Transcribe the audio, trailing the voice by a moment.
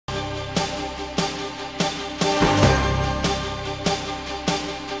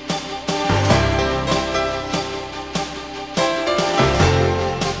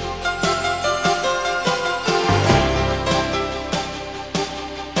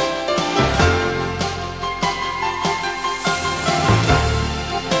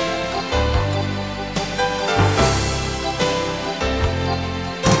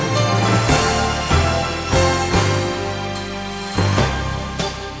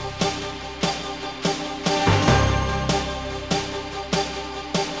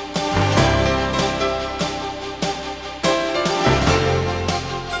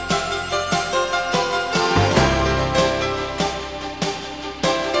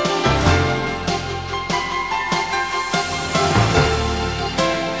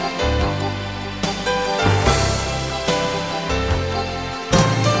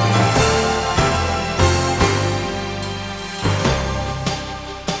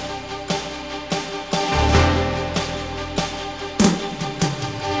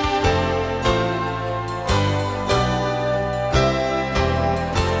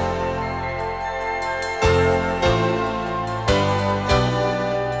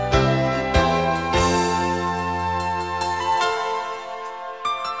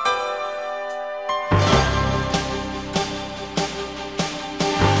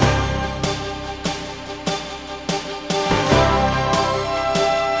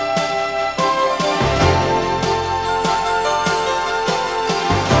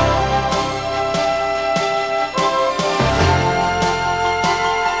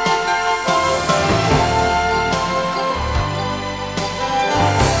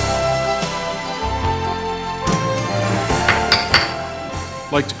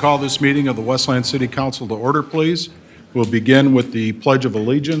I'd like to call this meeting of the Westland City Council to order, please. We'll begin with the Pledge of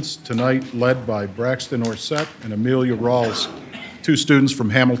Allegiance, tonight led by Braxton Orsett and Amelia Rawls, two students from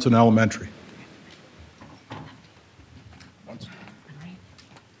Hamilton Elementary.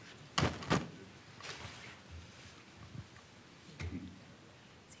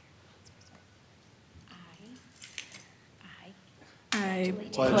 I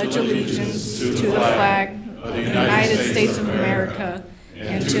pledge allegiance to the flag of the United States of America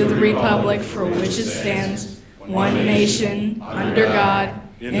and to the republic for which it stands, one nation, under God,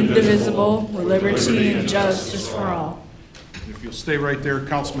 indivisible, with liberty and justice for all. If you'll stay right there,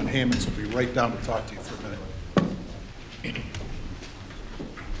 Councilman Hammonds will be right down to talk to you for a minute.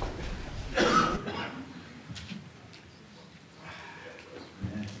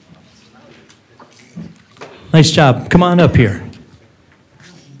 Nice job. Come on up here.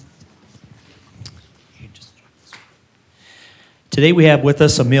 Today we have with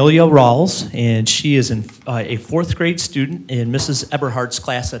us Amelia Rawls, and she is a fourth grade student in Mrs. Eberhardt's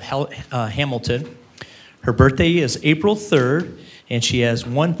class at Hamilton. Her birthday is April 3rd, and she has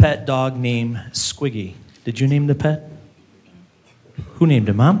one pet dog named Squiggy. Did you name the pet? Who named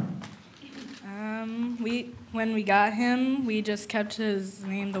him, Mom? When we got him, we just kept his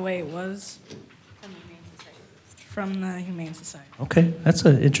name the way it was from the Humane Society. Okay, that's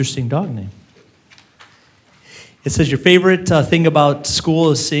an interesting dog name. It says your favorite thing about school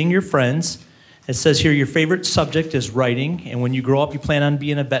is seeing your friends. It says here your favorite subject is writing, and when you grow up you plan on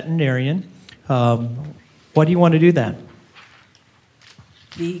being a veterinarian. Why do you want to do that?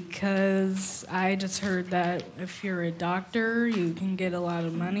 Because I just heard that if you're a doctor, you can get a lot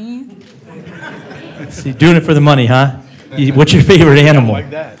of money. So you're doing it for the money, huh? What's your favorite animal? Like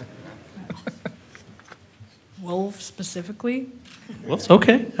that. Wolf specifically. Wolves,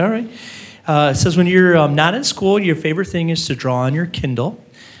 okay, all right. It says when you're not in school, your favorite thing is to draw on your Kindle.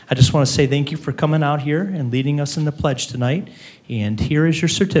 I just want to say thank you for coming out here and leading us in the pledge tonight. And here is your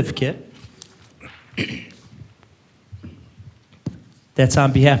certificate. That's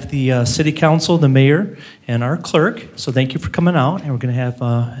on behalf of the City Council, the Mayor, and our clerk. So thank you for coming out. And we're going to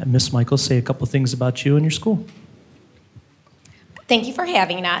have Ms. Michaels say a couple things about you and your school. Thank you for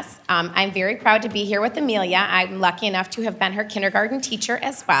having us. I'm very proud to be here with Amelia. I'm lucky enough to have been her kindergarten teacher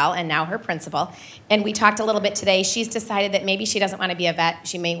as well, and now her principal. And we talked a little bit today. She's decided that maybe she doesn't want to be a vet.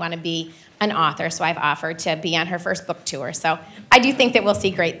 She may want to be an author, so I've offered to be on her first book tour. So I do think that we'll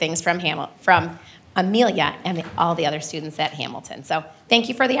see great things from Amelia and all the other students at Hamilton. So thank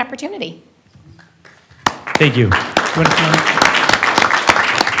you for the opportunity. Thank you.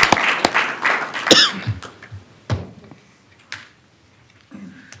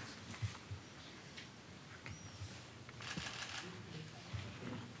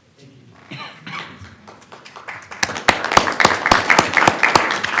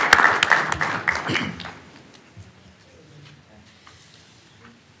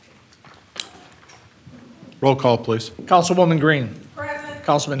 Roll call, please. Councilwoman Green. Present.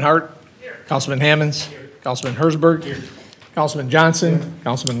 Councilman Hart. Here. Councilman Hammonds. Here. Councilman Herzberg. Here. Councilman Johnson. Here.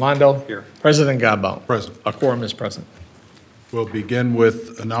 Councilman Londo. Here. President Godbout. Present. A quorum is present. We'll begin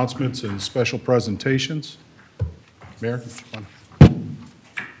with announcements and special presentations. Mayor,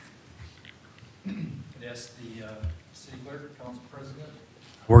 Yes, the city clerk, council president.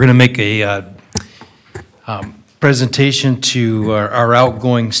 We're going to make a presentation to our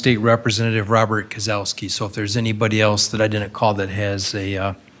outgoing state representative, Robert Kozlowski. So if there's anybody else that I didn't call that has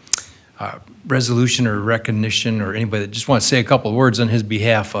a resolution or recognition, or anybody that just wants to say a couple of words on his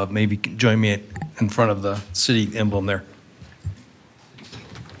behalf, maybe join me in front of the city emblem there.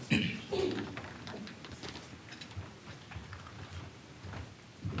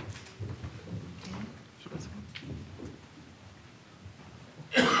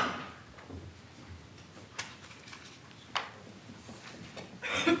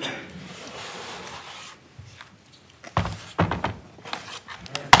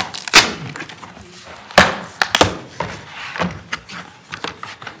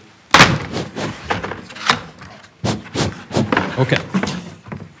 Okay.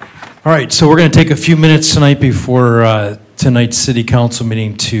 All right, so we're going to take a few minutes tonight before tonight's city council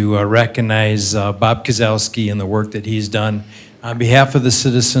meeting to recognize Bob Kozlowski and the work that he's done on behalf of the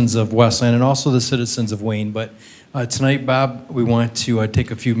citizens of Westland and also the citizens of Wayne. But tonight, Bob, we want to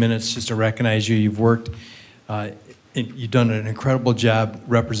take a few minutes just to recognize you. You've worked, you've done an incredible job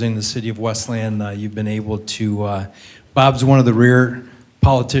representing the city of Westland. You've been able to, Bob's one of the rare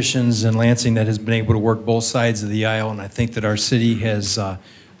politicians in Lansing that has been able to work both sides of the aisle, and I think that our city has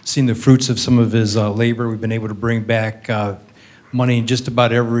seen the fruits of some of his labor. We've been able to bring back money in just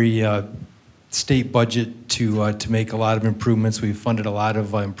about every state budget to make a lot of improvements. We've funded a lot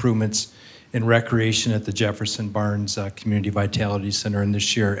of improvements in recreation at the Jefferson Barnes Community Vitality Center, and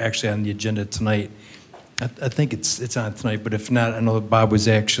this year, actually on the agenda tonight, I think it's on tonight, but if not, I know that Bob was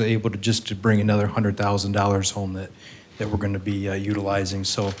actually able to bring another $100,000 home that we're going to be utilizing.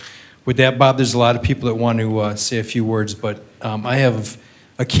 So with that, Bob, there's a lot of people that want to say a few words, but I have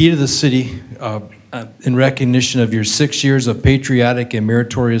a key to the city in recognition of your 6 years of patriotic and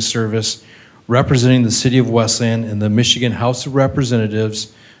meritorious service representing the city of Westland in the Michigan House of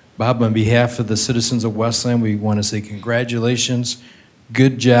Representatives. Bob, on behalf of the citizens of Westland, we want to say congratulations,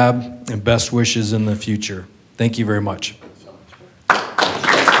 good job, and best wishes in the future. Thank you very much.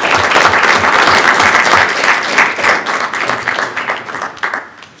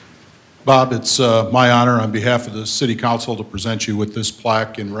 Bob, it's my honor on behalf of the City Council to present you with this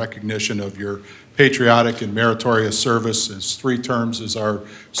plaque in recognition of your patriotic and meritorious service as 3 terms as our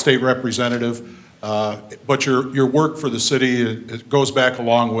state representative. But your work for the city, it goes back a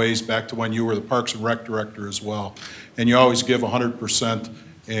long ways, back to when you were the Parks and Rec Director as well. And you always give 100%,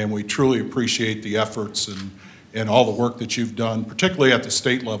 and we truly appreciate the efforts and all the work that you've done, particularly at the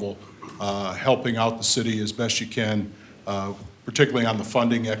state level, helping out the city as best you can, particularly on the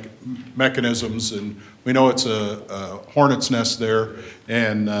funding mechanisms. And we know it's a hornet's nest there,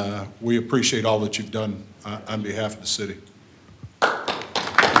 and we appreciate all that you've done on behalf of the city.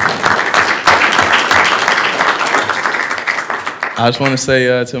 I just want to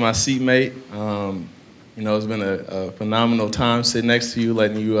say to my seatmate, you know, it's been a phenomenal time sitting next to you,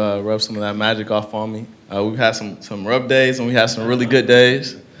 letting you rub some of that magic off on me. We've had some rough days, and we had some really good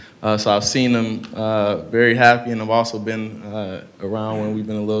days. So I've seen them very happy, and I've also been around when we've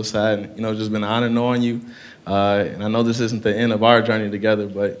been a little sad. And, you know, just been an honor knowing you. And I know this isn't the end of our journey together,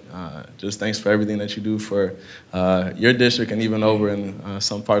 but just thanks for everything that you do for your district and even over in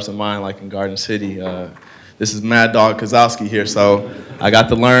some parts of mine, like in Garden City. This is Mad Dog Kozlowski here, so I got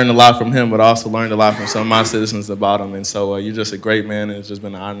to learn a lot from him, but I also learned a lot from some of my citizens about him. And so you're just a great man, and it's just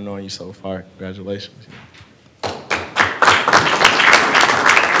been an honor knowing you so far. Congratulations.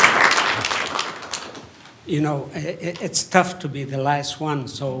 You know, it's tough to be the last one,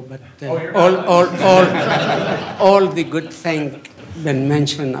 so, but all the good things been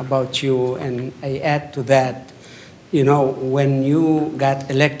mentioned about you, and I add to that, you know, when you got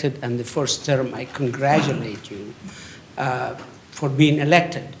elected in the first term, I congratulate you for being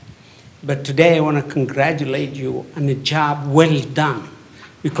elected. But today I want to congratulate you on a job well done,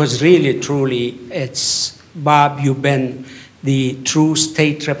 because really, truly, it's, Bob, you've been the true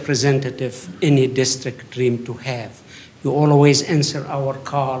state representative any district dream to have. You always answer our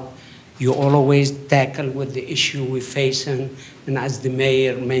call. You always tackle with the issue we're facing. And as the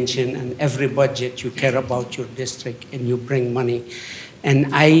mayor mentioned, in every budget, you care about your district and you bring money.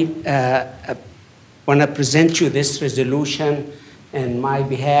 And I want to present you this resolution on my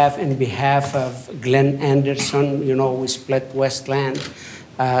behalf, in behalf of Glenn Anderson. You know, we split Westland.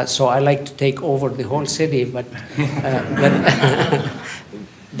 So I like to take over the whole city, but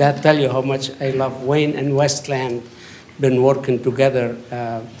that tell you how much I love Wayne and Westland. Been working together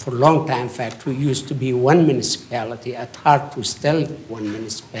for a long time. In fact, we used to be one municipality. At heart, we still one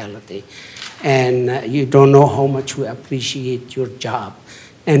municipality. And you don't know how much we appreciate your job.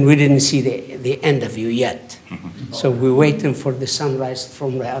 And we didn't see the end of you yet. So we're waiting for the sunrise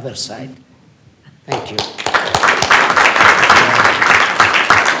from the other side. Thank you.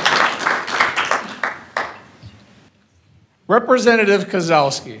 Representative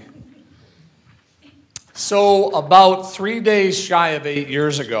Kozlowski. So about 3 days shy of 8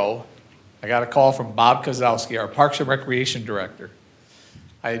 years ago, I got a call from Bob Kozlowski, our Parks and Recreation Director.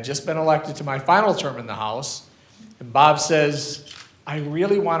 I had just been elected to my final term in the House, and Bob says, I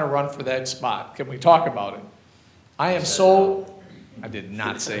really want to run for that spot. Can we talk about it? I did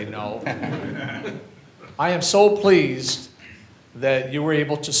not say no. I am so pleased that you were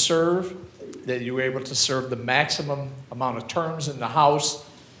able to serve, that you were able to serve the maximum amount of terms in the House.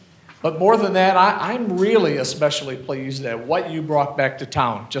 But more than that, I'm really especially pleased at what you brought back to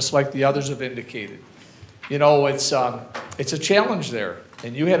town, just like the others have indicated. You know, it's a challenge there,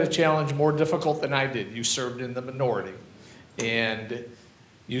 and you had a challenge more difficult than I did. You served in the minority, and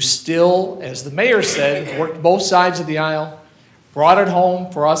you still, as the mayor said, worked both sides of the aisle, brought it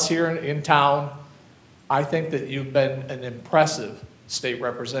home for us here in town. I think that you've been an impressive state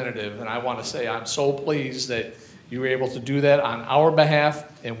representative, and I want to say I'm so pleased that you were able to do that on our behalf,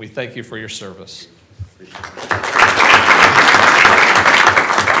 and we thank you for your service.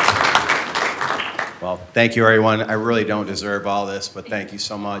 Well, thank you, everyone. I really don't deserve all this, but thank you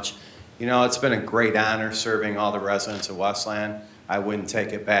so much. You know, it's been a great honor serving all the residents of Westland. I wouldn't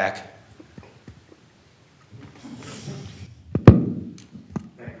take it back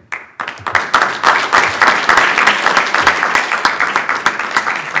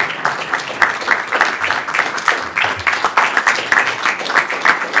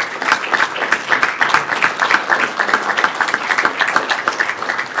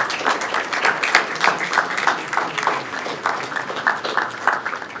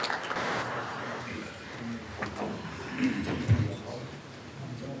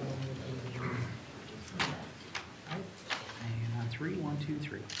 2,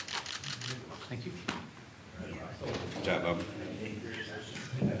 3. Thank you. Good job, Bob.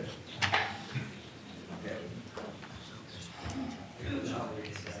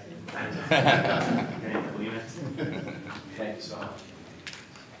 Thank you so much.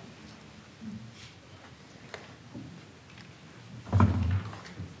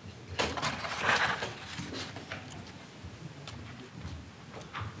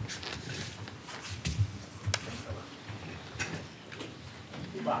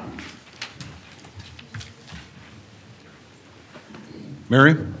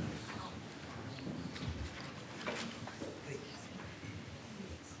 Mary?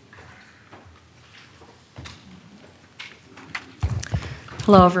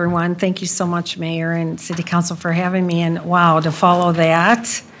 Hello, everyone. Thank you so much, Mayor and City Council, for having me. And wow, to follow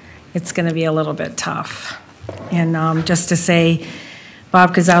that, it's going to be a little bit tough. And just to say,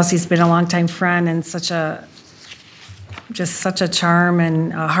 Bob Kozowski's been a longtime friend and such a charm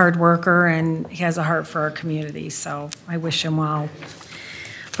and a hard worker, and he has a heart for our community. So I wish him well.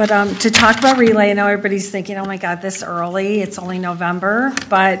 But to talk about Relay, I know everybody's thinking, oh my God, this early, it's only November,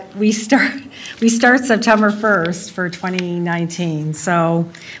 but we start September 1st for 2019. So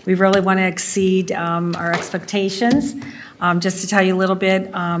we really want to exceed our expectations. Just to tell you a little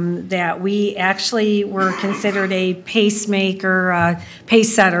bit, that we actually were considered a pacesetter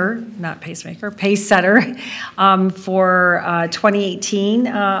for 2018,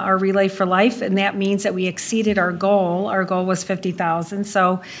 our Relay for Life, and that means that we exceeded our goal. Our goal was 50,000,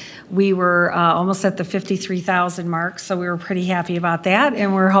 so we were almost at the 53,000 mark, so we were pretty happy about that,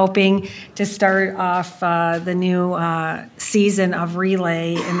 and we're hoping to start off the new season of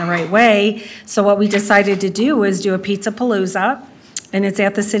Relay in the right way. So what we decided to do is do a Pizza Palooza, and it's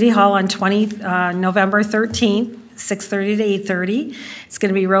at the City Hall on November 13th, 6:30 to 8:30. It's going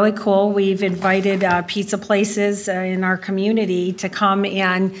to be really cool. We've invited pizza places in our community to come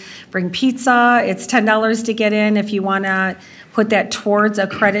and bring pizza. It's $10 to get in if you want to put that towards a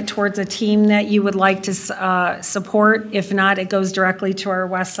credit towards a team that you would like to support. If not, it goes directly to our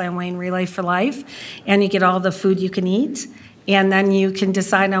Westland Wayne Relay for Life, and you get all the food you can eat, and then you can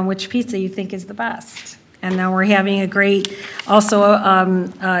decide on which pizza you think is the best. And now we're having a great, also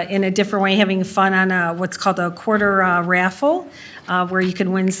in a different way, having fun on what's called a quarter raffle, where you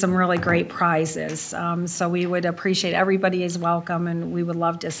can win some really great prizes. So we would appreciate everybody is welcome, and we would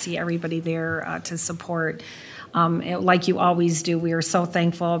love to see everybody there to support. Like you always do, we are so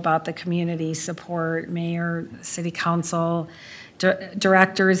thankful about the community support, mayor, city council,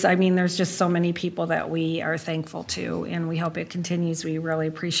 directors. I mean, there's just so many people that we are thankful to, and we hope it continues. We really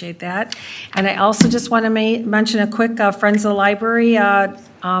appreciate that. And I also just want to mention a quick Friends of the Library.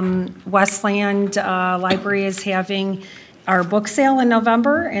 Westland Library is having our book sale in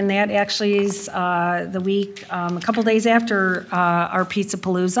November, and that actually is the week, a couple days after our Pizza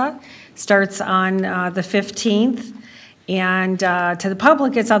Palooza. Starts on the 15th. And to the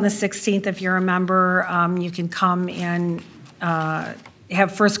public, it's on the 16th. If you're a member, you can come and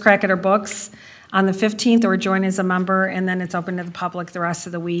have first crack at our books on the 15th or join as a member, and then it's open to the public the rest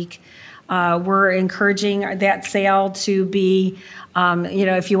of the week. We're encouraging that sale to be,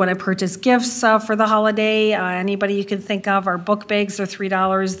 if you want to purchase gifts for the holiday, anybody you can think of. Our book bags are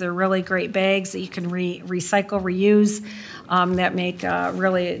 $3. They're really great bags that you can recycle, reuse, that make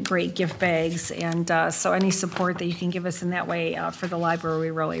really great gift bags. And so any support that you can give us in that way for the library, we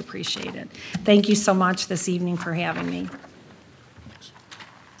really appreciate it. Thank you so much this evening for having me.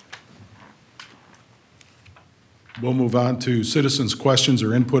 We'll move on to citizens' questions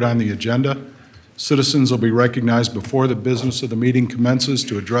or input on the agenda. Citizens will be recognized before the business of the meeting commences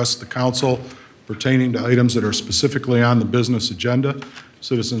to address the council pertaining to items that are specifically on the business agenda.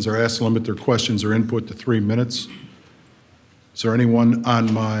 Citizens are asked to limit their questions or input to 3 minutes. Is there anyone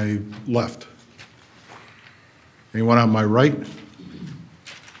on my left? Anyone on my right?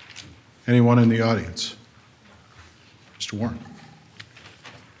 Anyone in the audience? Mr. Warren.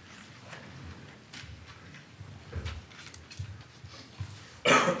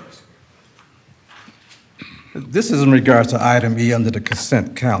 This is in regards to item E under the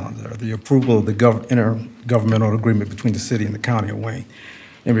consent calendar, the approval of the intergovernmental agreement between the city and the county of Wayne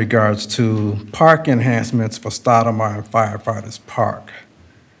in regards to park enhancements for Stoudemire and Firefighters Park.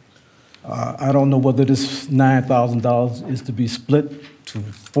 I don't know whether this $9,000 is to be split to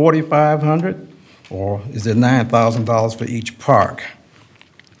 $4,500 or is it $9,000 for each park?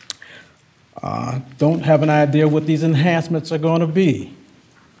 Don't have an idea what these enhancements are going to be.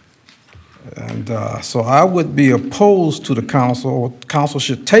 And so I would be opposed to the council. Council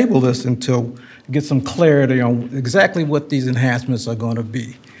should table this until get some clarity on exactly what these enhancements are going to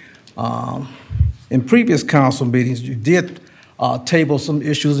be. In previous council meetings, you did table some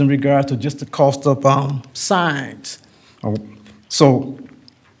issues in regard to just the cost of signs. So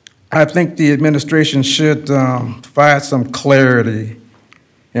I think the administration should provide some clarity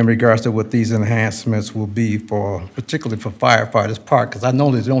in regards to what these enhancements will be for, particularly for firefighters park, because I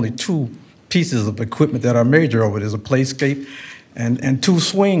know there's only two pieces of equipment that are major over there. There's a playscape and two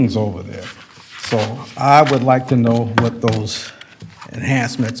swings over there. So I would like to know what those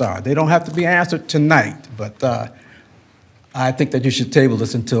enhancements are. They don't have to be answered tonight, but I think that you should table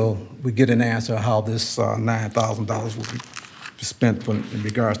this until we get an answer how this $9,000 will be spent in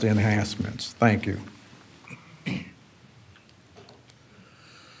regards to enhancements. Thank you.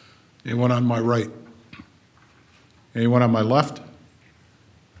 Anyone on my right? Anyone on my left?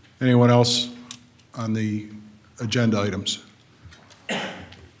 Anyone else on the agenda items?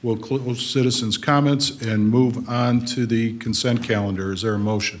 We'll close citizens' comments and move on to the consent calendar. Is there a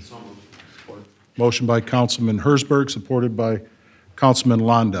motion? Motion by Councilman Herzberg, supported by Councilman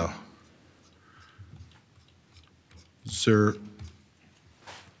Landau. Is there,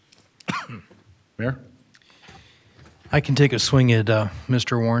 Mayor? I can take a swing at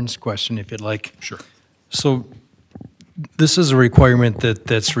Mr. Warren's question if you'd like. Sure. So this is a requirement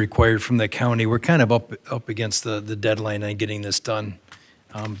that's required from the county. We're kind of up against the deadline on getting this done.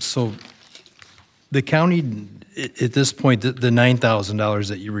 So the county, at this point, the $9,000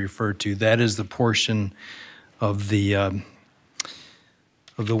 that you referred to, that is the portion of the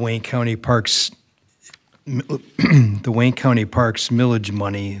Wayne County Parks, the Wayne County Parks millage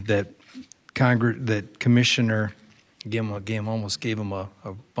money that Commissioner, almost gave him a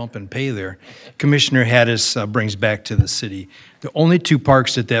bump in pay there. Commissioner Haddis brings back to the city. The only two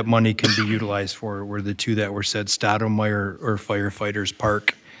parks that money can be utilized for were the two that were said, Stoudemire or Firefighters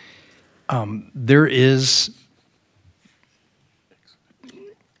Park. There is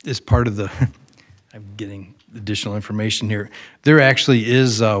part of the, I'm getting additional information here. There actually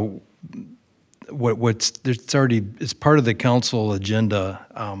is it's part of the council agenda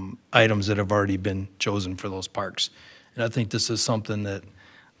items that have already been chosen for those parks. And I think this is something that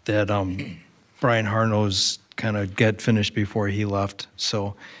Brian Harnow's kind of get finished before he left.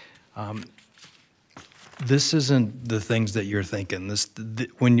 So this isn't the things that you're thinking.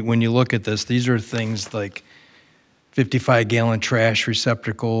 When you look at this, these are things like 55-gallon trash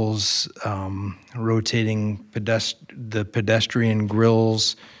receptacles, rotating the pedestrian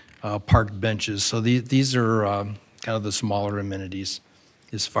grills, park benches. So these are kind of the smaller amenities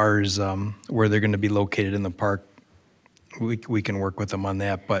as far as where they're going to be located in the park. We can work with them on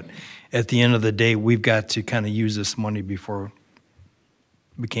that. But at the end of the day, we've got to kind of use this money before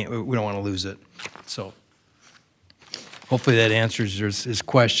we don't want to lose it. So hopefully that answers his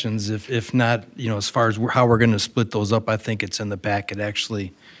questions. If not, as far as how we're going to split those up, I think it's in the packet.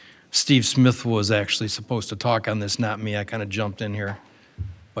 Actually, Steve Smith was actually supposed to talk on this, not me. I kind of jumped in here.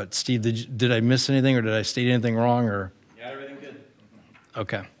 But Steve, did I miss anything or did I state anything wrong? Or? Yeah, everything good.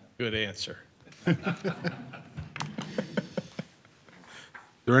 Okay. Good answer. Is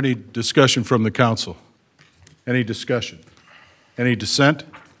there any discussion from the council? Any discussion? Any dissent?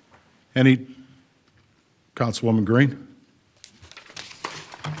 Any? Councilwoman Green?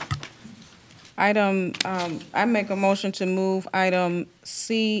 I make a motion to move item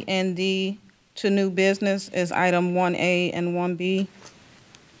C and D to new business as item 1A and 1B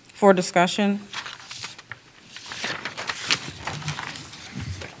for discussion.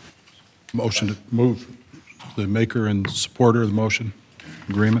 Motion to move. The maker and supporter of the motion.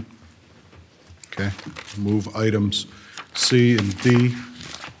 Agreement? Okay. Move items C and D,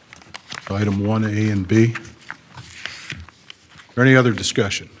 item 1A and B. Is there any other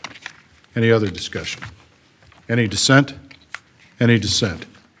discussion? Any other discussion? Any dissent? Any dissent?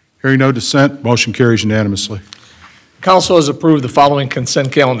 Hearing no dissent, motion carries unanimously. Council has approved the following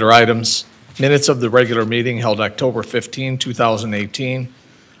consent calendar items. Minutes of the regular meeting held October 15, 2018.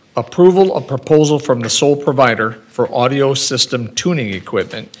 Approval of proposal from the sole provider for audio system tuning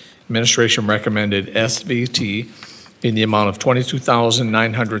equipment. Administration recommended SVT in the amount of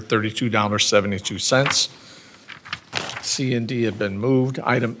 $22,932.72. C and D have been moved.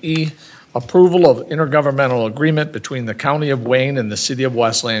 Item E, approval of intergovernmental agreement between the County of Wayne and the City of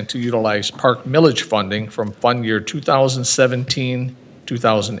Westland to utilize park millage funding from fund year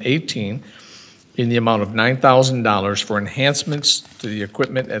 2017-2018 in the amount of $9,000 for enhancements to the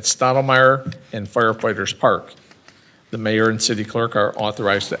equipment at Stoudemire and Firefighters Park. The mayor and city clerk are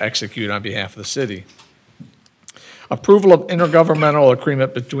authorized to execute on behalf of the city. Approval of intergovernmental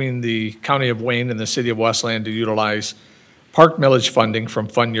agreement between the County of Wayne and the City of Westland to utilize park millage funding from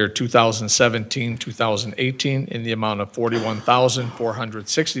fund year 2017-2018 in the amount of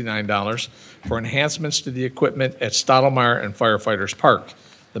 $41,469 for enhancements to the equipment at Stottlemyre and Firefighters Park.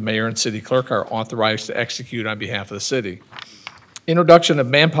 The mayor and city clerk are authorized to execute on behalf of the city. Introduction of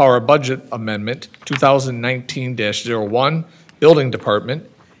manpower budget amendment 2019-01, building department,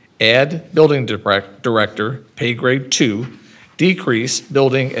 add building director, pay grade 2, decrease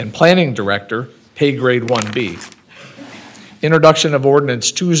building and planning director, pay grade 1B. Introduction of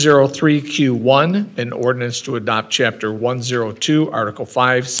ordinance 203Q1, an ordinance to adopt chapter 102, article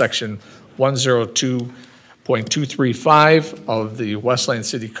 5, section 102.235 of the Westland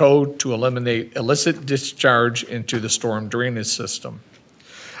City Code to eliminate illicit discharge into the storm drainage system.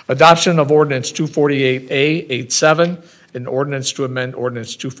 Adoption of ordinance 248A87, an ordinance to amend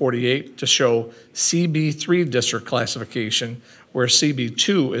ordinance 248 to show CB3 district classification, where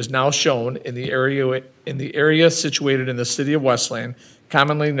CB2 is now shown in the area situated in the city of Westland,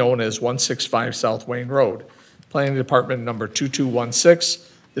 commonly known as 165 South Wayne Road. Planning Department number 2216.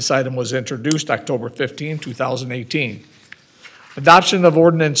 This item was introduced October 15, 2018. Adoption of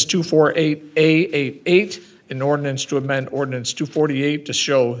ordinance 248A88, an ordinance to amend ordinance 248 to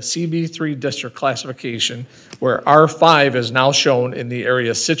show CB3 district classification, where R5 is now shown in the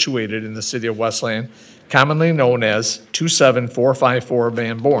area situated in the city of Westland, commonly known as 27454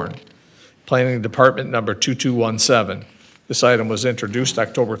 Van Born. Planning Department number 2217. This item was introduced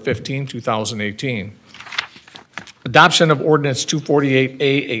October 15, 2018. Adoption of ordinance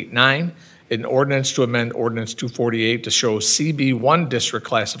 248A89, an ordinance to amend ordinance 248 to show CB1 district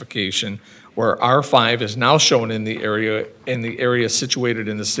classification, where R5 is now shown in the area situated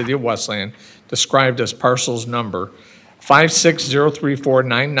in the city of Westland, described as parcels number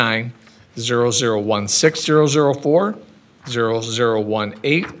 5603499, 0016004,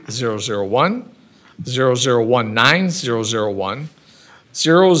 0018001, 0019001,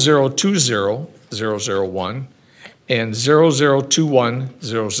 0020001, and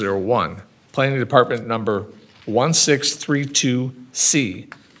 0021001. Planning Department number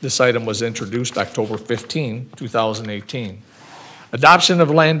 1632C. This item was introduced October 15, 2018. Adoption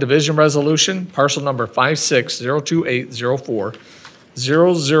of land division resolution, parcel number 5602804,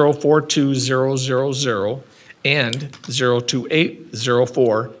 0042000, and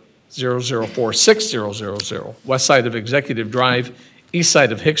 02804, 0046000, west side of Executive Drive, east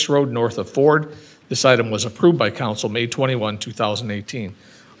side of Hicks Road, north of Ford. This item was approved by council May 21, 2018.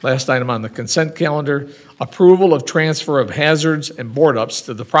 Last item on the consent calendar, approval of transfer of hazards and board ups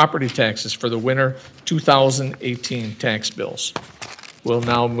to the property taxes for the winter 2018 tax bills. We'll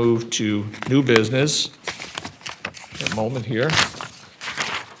now move to new business. A moment here.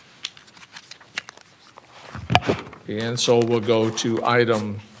 And so we'll go to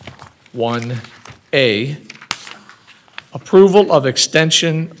item 1A, approval of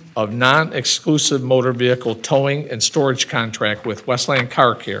extension of non-exclusive motor vehicle towing and storage contract with Westland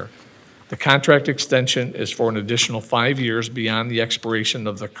Car Care. The contract extension is for an additional 5 years beyond the expiration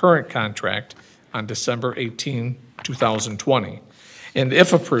of the current contract on December 18, 2020. And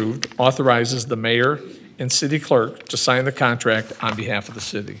if approved, authorizes the mayor and city clerk to sign the contract on behalf of the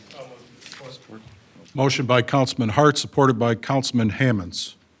city. Motion by Councilman Hart, supported by Councilman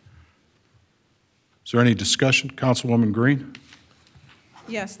Hammonds. Is there any discussion? Councilwoman Green?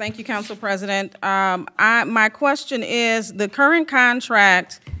 Yes, thank you, Council President. My question is, the current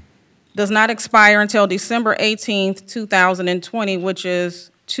contract does not expire until December 18th, 2020, which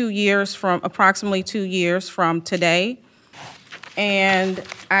is approximately 2 years from today. And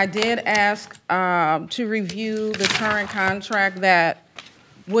I did ask to review the current contract that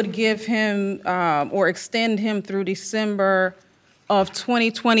would give him or extend him through December of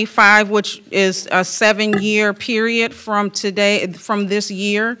 2025, which is a 7-year period from this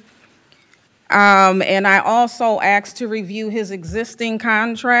year. And I also asked to review his existing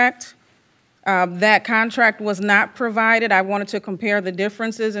contract. That contract was not provided. I wanted to compare the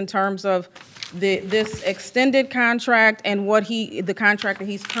differences in terms of this extended contract and the contract that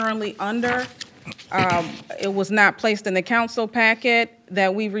he's currently under. It was not placed in the council packet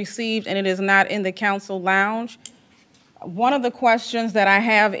that we received, and it is not in the council lounge. One of the questions that I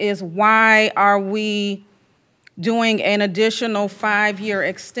have is, why are we doing an additional 5-year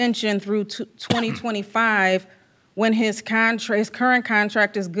extension through 2025 when his current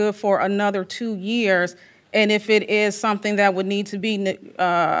contract is good for another 2 years? And if it is something that would need to be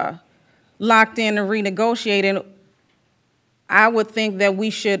locked in and renegotiated, I would think that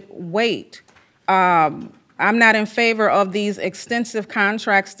we should wait. I'm not in favor of these extensive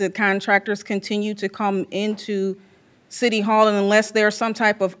contracts that contractors continue to come into City Hall, and unless there's some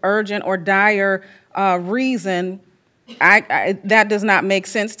type of urgent or dire reason, that does not make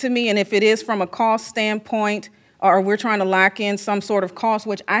sense to me. And if it is from a cost standpoint, or we're trying to lock in some sort of cost,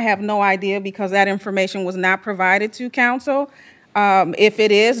 which I have no idea because that information was not provided to council. If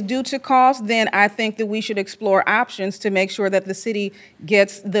it is due to cost, then I think that we should explore options to make sure that the city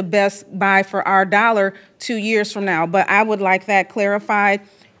gets the best buy for our dollar 2 years from now. But I would like that clarified.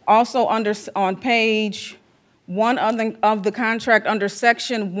 Also, on page 1 of the contract, under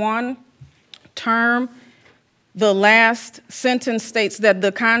section 1, term, the last sentence states that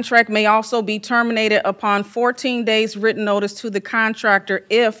the contract may also be terminated upon 14 days written notice to the contractor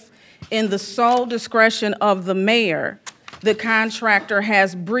if, in the sole discretion of the mayor, the contractor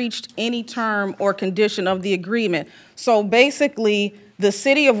has breached any term or condition of the agreement. So basically, the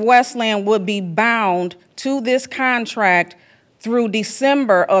city of Westland would be bound to this contract through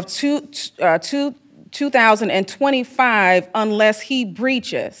December of 2025 unless he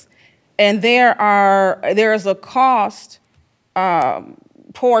breaches. And there is a cost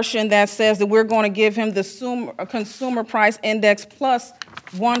portion that says that we're going to give him the consumer price index plus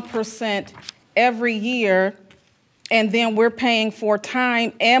 1% every year, and then we're paying for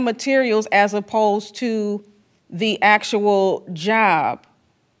time and materials as opposed to the actual job.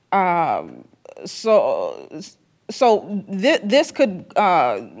 This could,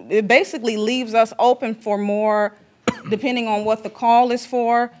 it basically leaves us open for more, depending on what the call is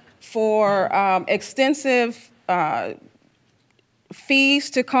for extensive fees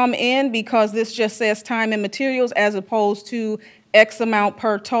to come in, because this just says time and materials as opposed to X amount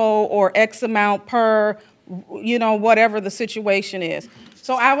per tow or X amount per, whatever the situation is.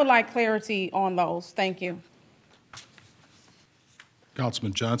 So I would like clarity on those. Thank you.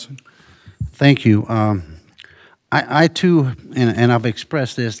 Councilman Johnson. Thank you. I too, and I've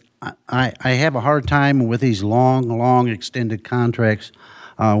expressed this, I have a hard time with these long extended contracts.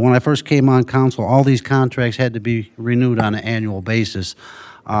 When I first came on council, all these contracts had to be renewed on an annual basis.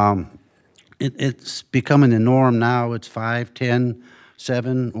 It's becoming the norm now. It's 5, 10,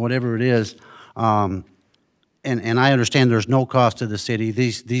 7, whatever it is. And I understand there's no cost to the city.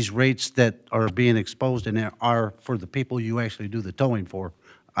 These rates that are being exposed in there are for the people you actually do the towing for.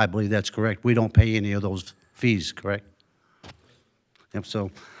 I believe that's correct. We don't pay any of those fees, correct? Yep, so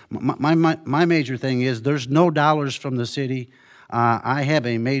my major thing is there's no dollars from the city. I have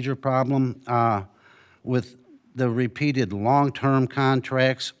a major problem with the repeated long-term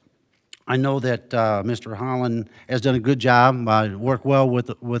contracts. I know that Mr. Holland has done a good job, worked well with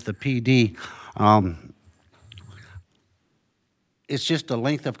the PD. It's just the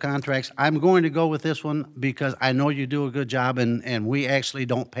length of contracts. I'm going to go with this one because I know you do a good job, and we actually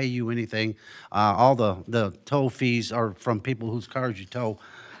don't pay you anything. All the tow fees are from people whose cars you tow.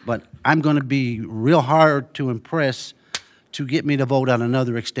 But I'm going to be real hard to impress to get me to vote on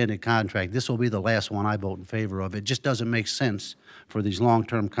another extended contract. This will be the last one I vote in favor of. It just doesn't make sense for these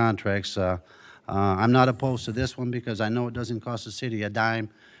long-term contracts. I'm not opposed to this one because I know it doesn't cost the city a dime.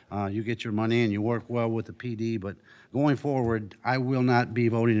 You get your money and you work well with the PD, but going forward, I will not be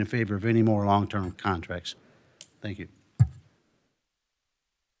voting in favor of any more long-term contracts. Thank you.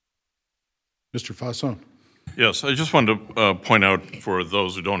 Mr. Fasson. Yes, I just wanted to point out for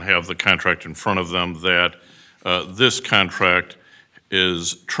those who don't have the contract in front of them that this contract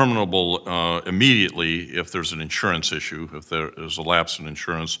is terminable immediately if there's an insurance issue, if there is a lapse in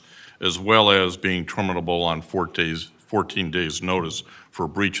insurance, as well as being terminable on 14 days notice for a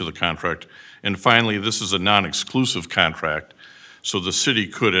breach of the contract. And finally, this is a non-exclusive contract, so the city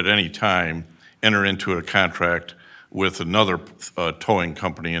could at any time enter into a contract with another towing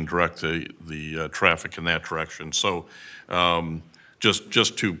company and direct the traffic in that direction. So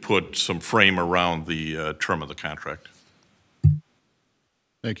just to put some frame around the term of the contract.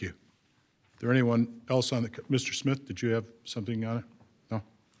 Thank you. Is there anyone else on the, Mr. Smith, did you have something on it? No?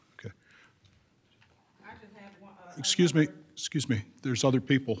 Okay. I just had one, Excuse me, there's other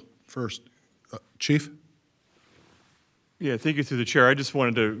people first. Chief? Yeah, thank you through the chair. I just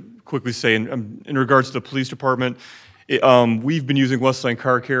wanted to quickly say in regards to the police department, we've been using Westland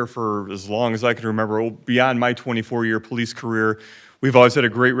Car Care for as long as I can remember. Beyond my 24-year police career, we've always had a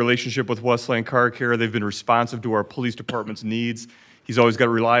great relationship with Westland Car Care. They've been responsive to our police department's needs. He's always got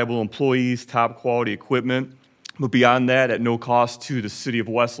reliable employees, top quality equipment. But beyond that, at no cost to the city of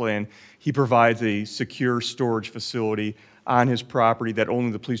Westland, he provides a secure storage facility on his property that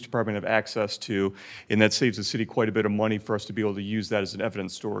only the police department have access to, and that saves the city quite a bit of money for us to be able to use that as an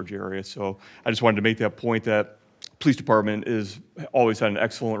evidence storage area. So I just wanted to make that point that police department is always had an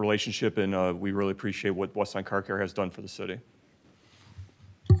excellent relationship, and we really appreciate what Westland Car Care has done for the city.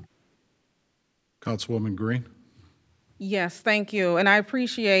 Councilwoman Green? Yes, thank you. And I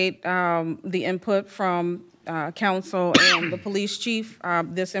appreciate the input from council and the police chief.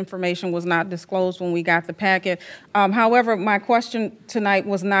 This information was not disclosed when we got the packet. However, my question tonight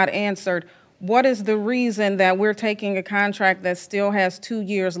was not answered. What is the reason that we're taking a contract that still has 2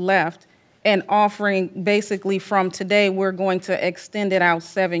 years left and offering basically from today, we're going to extend it out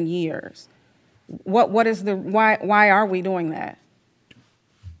 7 years? What is the, why are we doing that?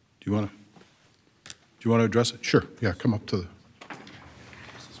 Do you want to address it? Sure. Yeah, come up to the.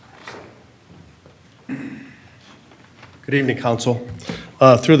 Good evening, Council.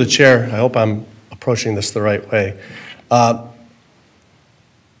 Through the chair, I hope I'm approaching this the right way.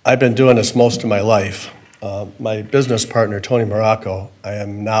 I've been doing this most of my life. My business partner, Tony Morocco, I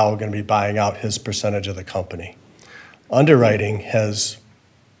am now going to be buying out his percentage of the company. Underwriting has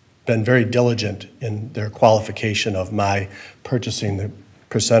been very diligent in their qualification of my purchasing the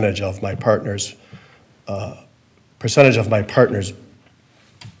percentage of my partner's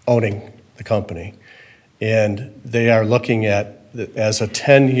owning the company. And they are looking at, as a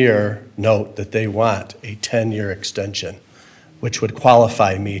 10-year note, that they want a 10-year extension, which would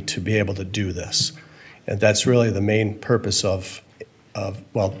qualify me to be able to do this. And that's really the main purpose of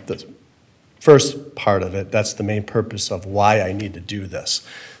well, the first part of it, that's the main purpose of why I need to do this.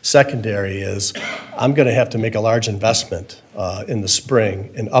 Secondary is I'm going to have to make a large investment in the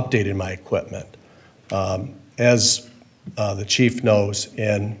spring in updating my equipment. As the chief knows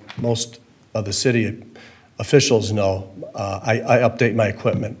and most of the city officials know, I update my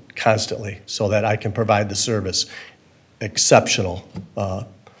equipment constantly so that I can provide the service exceptional.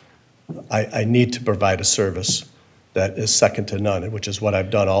 I need to provide a service that is second to none, which is what I've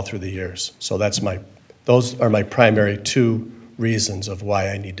done all through the years. So those are my primary two reasons of why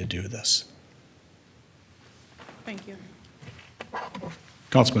I need to do this. Thank you.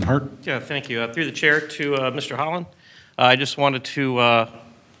 Councilman Hart? Yeah, thank you. Through the chair to Mr. Holland, I just wanted to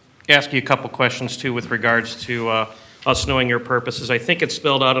ask you a couple questions too with regards to us knowing your purposes. I think it's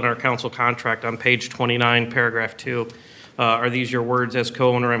spelled out in our council contract on page 29, paragraph 2. Are these your words? As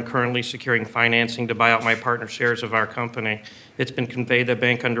co-owner, I'm currently securing financing to buy out my partner shares of our company. It's been conveyed that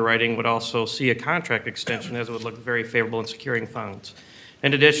bank underwriting would also see a contract extension as it would look very favorable in securing funds.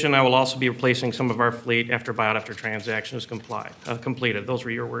 In addition, I will also be replacing some of our fleet after buyout after transaction is completed. Those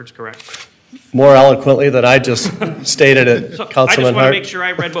were your words, correct? More eloquently than I just stated it, So Councilman I just want to Hart. make sure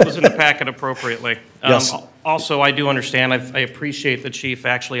I read what was in the packet appropriately. Yes. Also, I do understand, I appreciate the chief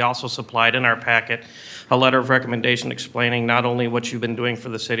actually also supplied in our packet a letter of recommendation explaining not only what you've been doing for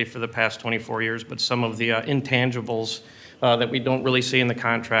the city for the past 24 years, but some of the intangibles that we don't really see in the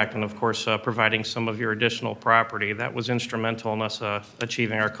contract, and of course, providing some of your additional property. That was instrumental in us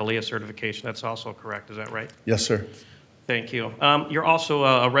achieving our CALIA certification. That's also correct, is that right? Yes, sir. Thank you. You're also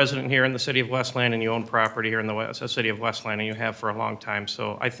a resident here in the city of Westland, and you own property here in the city of Westland, and you have for a long time.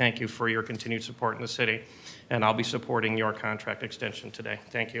 So I thank you for your continued support in the city, and I'll be supporting your contract extension today.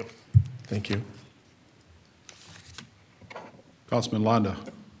 Thank you. Thank you. Councilman Londa.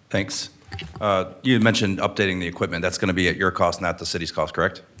 Thanks. You had mentioned updating the equipment. That's going to be at your cost, not the city's cost,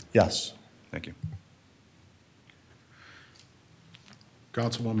 correct? Yes. Thank you.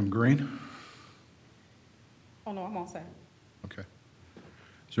 Councilwoman Green? Oh, no, I'm all set. Okay.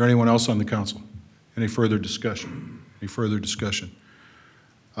 Is there anyone else on the council? Any further discussion? Any further discussion?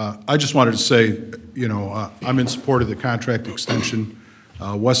 I just wanted to say, you know, I'm in support of the contract extension.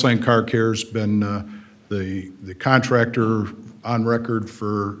 Westland Car Care's been the contractor on record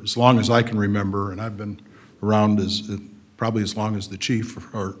for as long as I can remember, and I've been around probably as long as the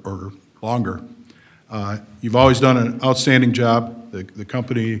chief or longer. You've always done an outstanding job. The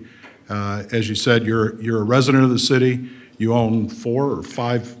company, as you said, you're a resident of the city. You own 4 or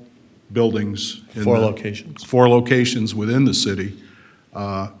 5 buildings. Four locations. 4 locations within the city.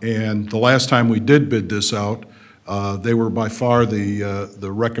 And the last time we did bid this out, they were by far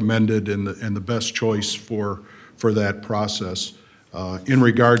the recommended and the best choice for that process. In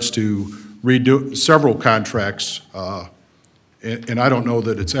regards to redo several contracts, and I don't know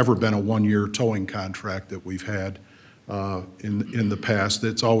that it's ever been a 1-year towing contract that we've had in the past.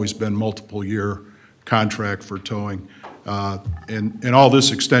 It's always been multiple-year contract for towing. And all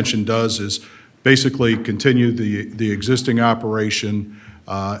this extension does is basically continue the existing operation,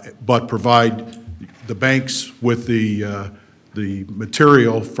 but provide the banks with the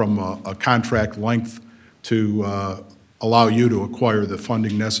material from a contract length to allow you to acquire the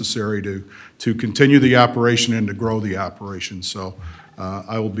funding necessary to continue the operation and to grow the operation. So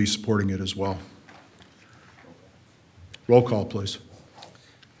I will be supporting it as well. Roll call, please.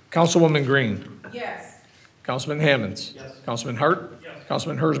 Councilwoman Green. Yes. Councilman Hammonds. Yes. Councilman Hart. Yes.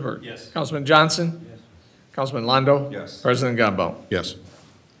 Councilman Hersberg. Yes. Councilman Johnson. Yes. Councilman Londo. Yes. President Godbout. Yes.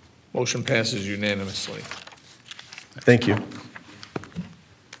 Motion passes unanimously. Thank you.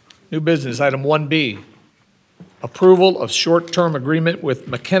 New business, item 1B, approval of short-term agreement with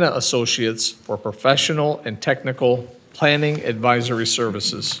McKenna Associates for professional and technical planning advisory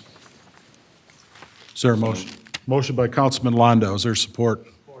services. Is there a motion? Motion by Councilman Londo. Is there support?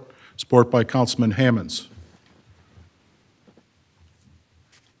 Support by Councilman Hammonds.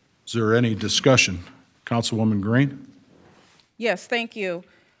 Is there any discussion? Councilwoman Green? Yes, thank you.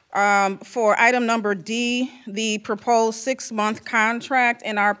 For item number D, the proposed 6-month contract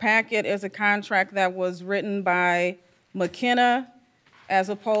in our packet is a contract that was written by McKenna as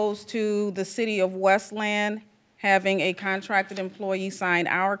opposed to the city of Westland having a contracted employee sign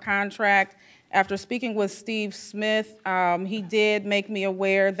our contract. After speaking with Steve Smith, he did make me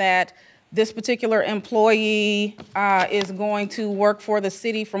aware that this particular employee is going to work for the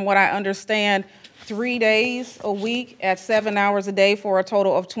city, from what I understand, 3 days a week at 7 hours a day for a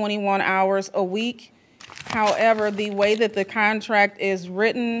total of 21 hours a week. However, the way that the contract is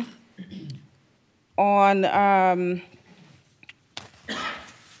written on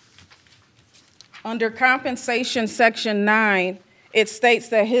under compensation section 9, it states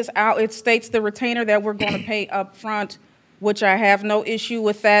that it states the retainer that we're going to pay up front, which I have no issue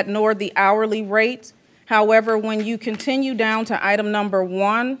with that, nor the hourly rate. However, when you continue down to item number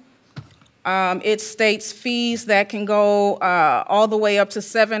 1, it states fees that can go all the way up to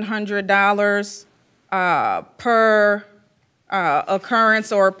 $700 per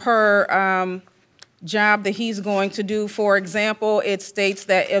occurrence or per job that he's going to do. For example, it states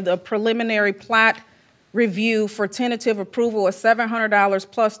that if the preliminary plat review for tentative approval is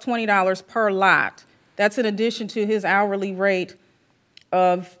 $700 plus $20 per lot. That's in addition to his hourly rate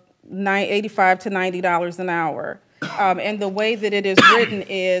of $85 to $90 an hour. And the way that it is written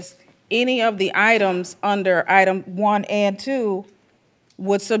is any of the items under item 1 and 2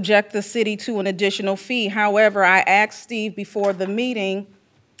 would subject the city to an additional fee. However, I asked Steve before the meeting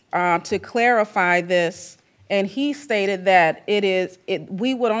to clarify this, and he stated that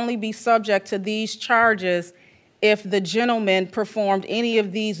we would only be subject to these charges if the gentleman performed any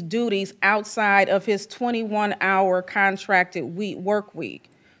of these duties outside of his 21-hour contracted work week.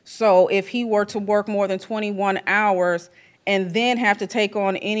 So if he were to work more than 21 hours and then have to take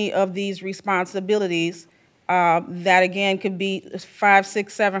on any of these responsibilities, that again could be $500,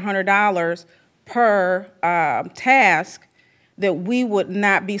 $600, $700 per task, that we would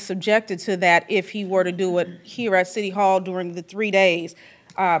not be subjected to that if he were to do it here at City Hall during the 3 days.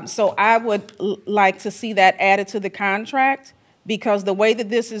 So I would like to see that added to the contract, because the way that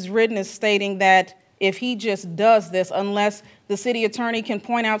this is written is stating that if he just does this, unless the city attorney can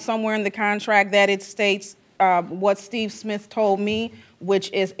point out somewhere in the contract that it states what Steve Smith told me,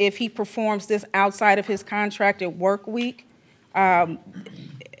 which is if he performs this outside of his contracted work week. And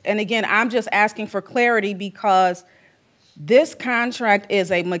again, I'm just asking for clarity because this contract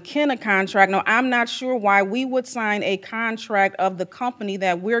is a McKenna contract. Now, I'm not sure why we would sign a contract of the company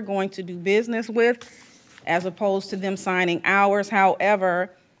that we're going to do business with as opposed to them signing ours. However,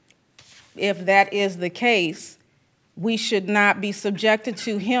 if that is the case, we should not be subjected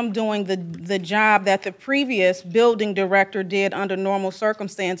to him doing the job that the previous building director did under normal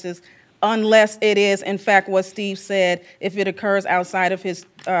circumstances, unless it is, in fact, what Steve said, if it occurs outside of his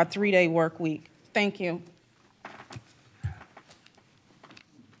 3-day work week. Thank you.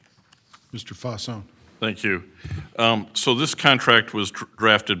 Mr. Fasson. Thank you. So this contract was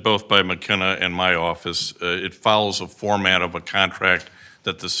drafted both by McKenna and my office. It follows a format of a contract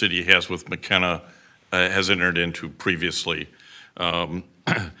that the city has with McKenna, has entered into previously.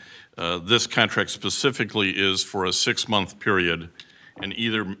 This contract specifically is for a 6-month period, and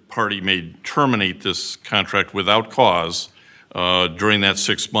either party may terminate this contract without cause during that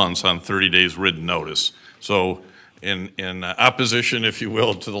 6 months on 30 days written notice. So in opposition, if you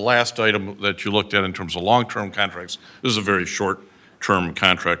will, to the last item that you looked at in terms of long-term contracts, this is a very short-term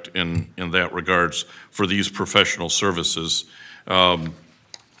contract in that regards for these professional services.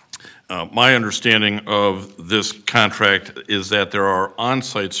 My understanding of this contract is that there are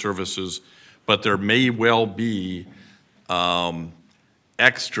on-site services, but there may well be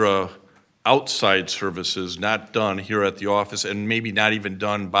extra outside services not done here at the office, and maybe not even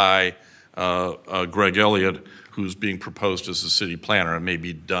done by Greg Elliott, who's being proposed as the city planner. It may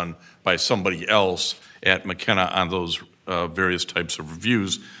be done by somebody else at McKenna on those various types of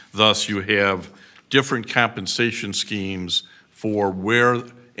reviews. Thus, you have different compensation schemes for where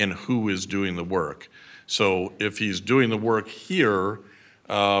and who is doing the work. So if he's doing the work here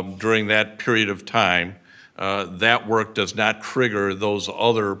during that period of time, that work does not trigger those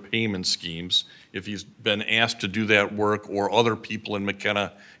other payment schemes. If he's been asked to do that work, or other people in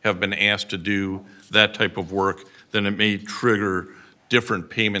McKenna have been asked to do that type of work, then it may trigger different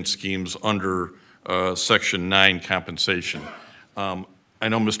payment schemes under Section 9 compensation. I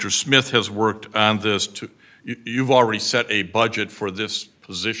know Mr. Smith has worked on this. You've already set a budget for this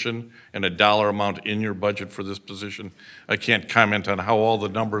position and a dollar amount in your budget for this position. I can't comment on how all the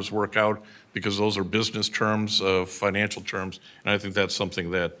numbers work out because those are business terms, financial terms, and I think that's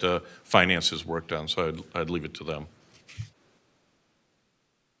something that finance has worked on, so I'd leave it to them.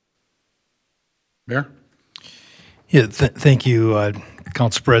 Mayor? Yeah, thank you,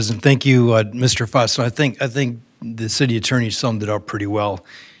 Council President. Thank you, Mr. Foss. I think the city attorney summed it up pretty well.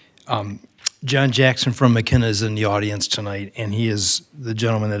 John Jackson from McKenna is in the audience tonight, and the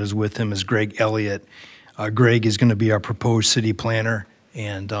gentleman that is with him is Greg Elliott. Greg is going to be our proposed city planner,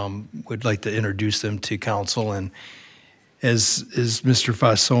 and would like to introduce them to council. And as Mr.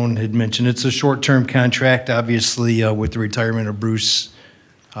 Fasson had mentioned, it's a short-term contract, obviously, with the retirement of Bruce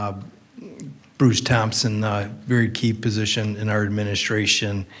Thompson, very key position in our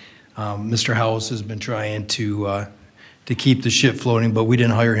administration. Mr. Howes has been trying to keep the ship floating, but we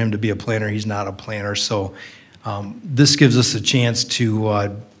didn't hire him to be a planner. He's not a planner. So this gives us a chance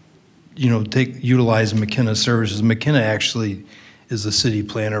to, utilize McKenna services. McKenna actually is the city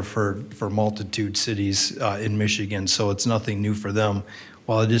planner for multitude cities in Michigan, so it's nothing new for them.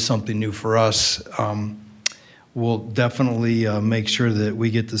 While it is something new for us, we'll definitely make sure that we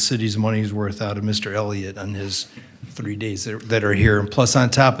get the city's money's worth out of Mr. Elliott on his 3 days that are here. And plus, on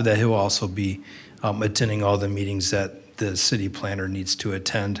top of that, he'll also be attending all the meetings that the city planner needs to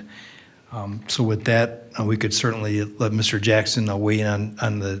attend. So with that, we could certainly let Mr. Jackson weigh in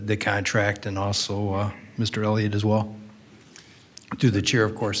on the contract, and also Mr. Elliott as well. Through the chair,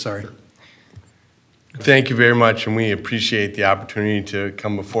 of course, sorry. Thank you very much, and we appreciate the opportunity to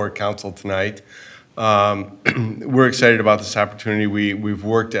come before council tonight. We're excited about this opportunity. We've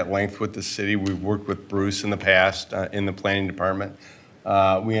worked at length with the city. We've worked with Bruce in the past in the planning department.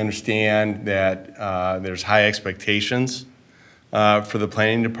 We understand that there's high expectations for the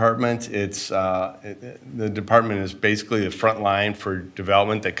planning department. The department is basically the front line for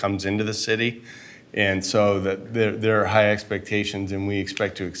development that comes into the city. And so there are high expectations, and we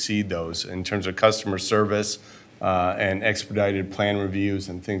expect to exceed those in terms of customer service and expedited plan reviews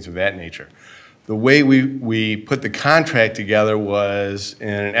and things of that nature. The way we put the contract together was in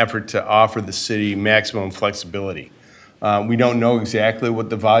an effort to offer the city maximum flexibility. We don't know exactly what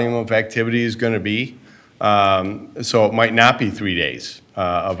the volume of activity is going to be, so it might not be 3 days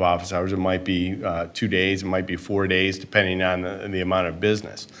of office hours. It might be 2 days. It might be 4 days, depending on the amount of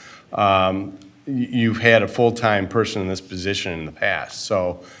business. You've had a full-time person in this position in the past.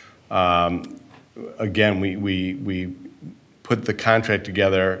 So, again, we put the contract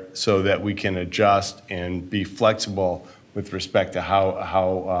together so that we can adjust and be flexible with respect to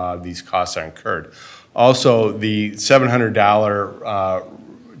how these costs are incurred. Also, the $700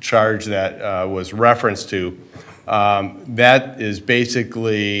 charge that was referenced to, that is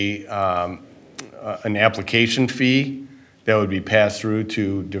basically an application fee that would be passed through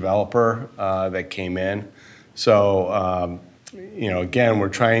to developer that came in. So, again, we're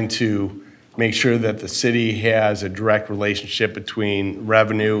trying to make sure that the city has a direct relationship between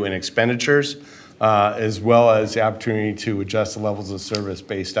revenue and expenditures, as well as the opportunity to adjust the levels of service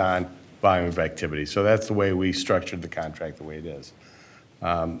based on volume of activity. So that's the way we structured the contract the way it is.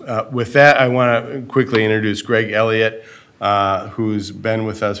 With that, I want to quickly introduce Greg Elliott, who's been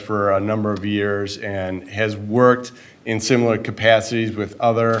with us for a number of years and has worked in similar capacities with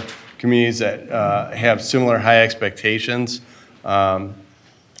other communities that have similar high expectations.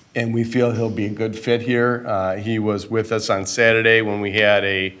 And we feel he'll be a good fit here. He was with us on Saturday when we had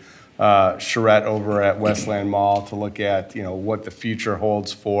a charrette over at Westland Mall to look at what the future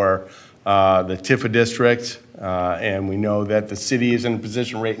holds for the Tifa district. And we know that the city is in a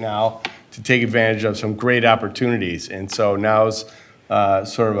position right now to take advantage of some great opportunities. And so now's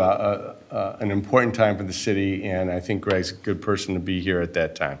sort of an important time for the city, and I think Greg's a good person to be here at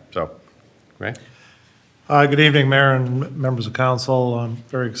that time. So, Greg? Good evening, Mayor and members of council. I'm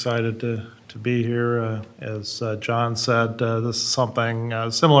very excited to be here. As John said, this is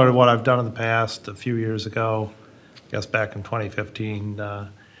something similar to what I've done in the past. A few years ago, I guess back in 2015,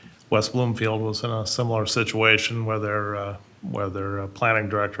 West Bloomfield was in a similar situation where their planning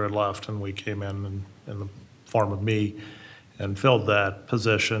director had left, and we came in the form of me and filled that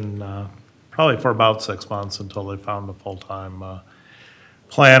position probably for about 6 months until they found a full-time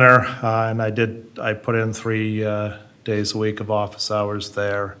planner. And I put in 3 days a week of office hours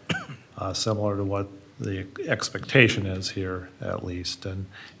there, similar to what the expectation is here, at least.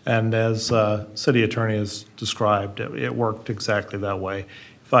 And as city attorney has described, it worked exactly that way.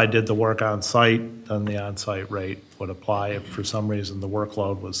 if I did the work on site, then the on-site rate would apply. If for some reason the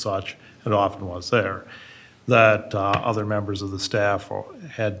workload was such, it often was there, that other members of the staff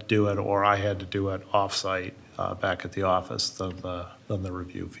had to do it, or I had to do it off-site back at the office, then the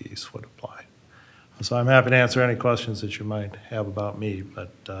review fees would apply. So I'm happy to answer any questions that you might have about me,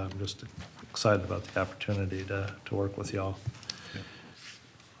 but I'm just excited about the opportunity to work with y'all.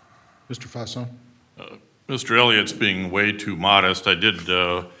 Mr. Fasson? Mr. Elliott's being way too modest. I did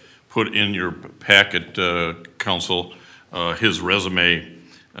put in your packet, Council, his resume.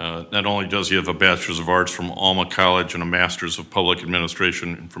 Not only does he have a Bachelor's of Arts from Alma College and a Master's of Public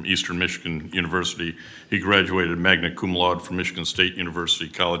Administration from Eastern Michigan University, he graduated magna cum laude from Michigan State University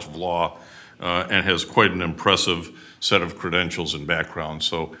College of Law and has quite an impressive set of credentials and background.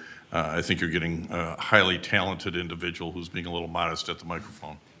 So I think you're getting a highly talented individual who's being a little modest at the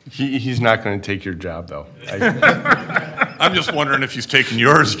microphone. He's not going to take your job, though. I'm just wondering if he's taking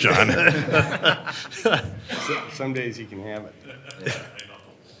yours, John. Some days he can have it.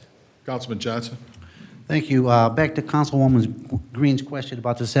 Councilman Johnson? Thank you. Back to Councilwoman Green's question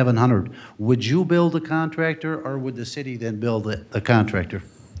about the 700. Would you build the contractor, or would the city then build the contractor?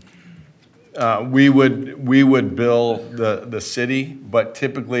 We would bill the city, but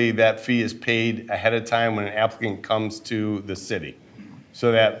typically that fee is paid ahead of time when an applicant comes to the city.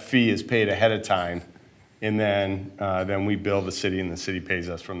 So that fee is paid ahead of time, and then we bill the city, and the city pays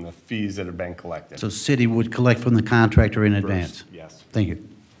us from the fees that have been collected. So city would collect from the contractor in advance? Yes. Thank you.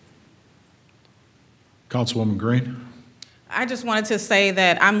 Councilwoman Green? I just wanted to say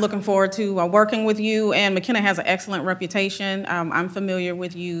that I'm looking forward to working with you, and McKenna has an excellent reputation. I'm familiar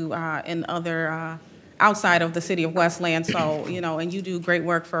with you in other, outside of the city of Westland, so, and you do great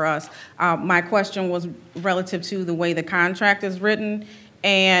work for us. My question was relative to the way the contract is written,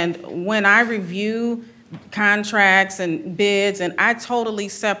 and when I review contracts and bids, and I totally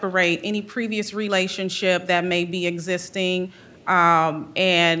separate any previous relationship that may be existing,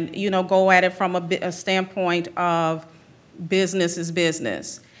 and, go at it from a standpoint of business is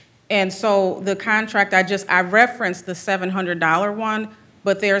business. And so the contract, I referenced the $700 one,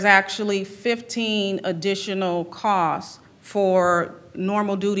 but there's actually 15 additional costs for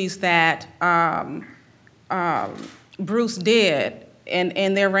normal duties that Bruce did.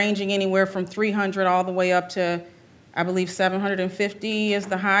 And they're ranging anywhere from 300 all the way up to, I believe, 750 is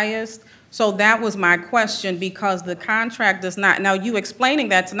the highest. So that was my question, because the contract does not, now you explaining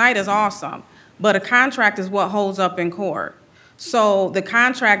that tonight is awesome, but a contract is what holds up in court. So the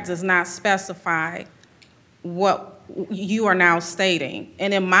contract does not specify what you are now stating.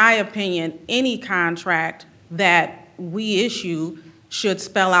 And in my opinion, any contract that we issue should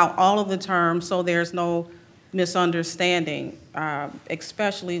spell out all of the terms so there's no misunderstanding,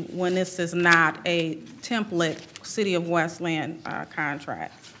 especially when this is not a template City of Westland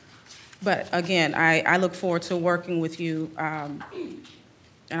contract. But again, I look forward to working with you, and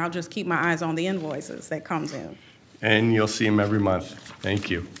I'll just keep my eyes on the invoices that comes in. And you'll see him every month. Thank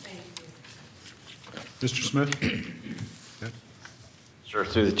you. Mr. Smith? Sure,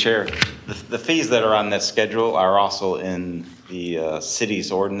 through the chair. The fees that are on this schedule are also in the city's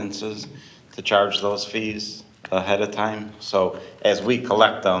ordinances to charge those fees ahead of time. So as we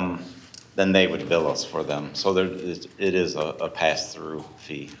collect them, then they would bill us for them. So it is a pass-through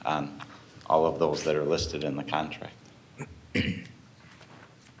fee on all of those that are listed in the contract. Thank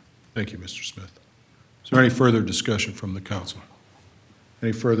you, Mr. Smith. Is there any further discussion from the council?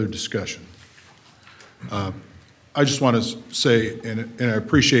 Any further discussion? I just want to say, and I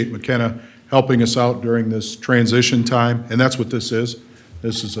appreciate McKenna helping us out during this transition time, and that's what this is.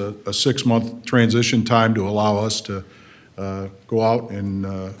 This is a 6-month transition time to allow us to go out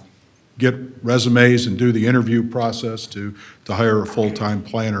and get resumes and do the interview process to hire a full-time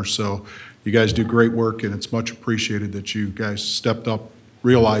planner. So you guys do great work, and it's much appreciated that you guys stepped up,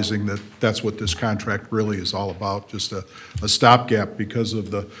 realizing that that's what this contract really is all about, just a stopgap because of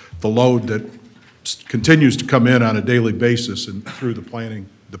the load that continues to come in on a daily basis and through the planning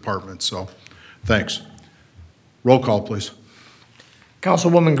department. So thanks. Roll call, please.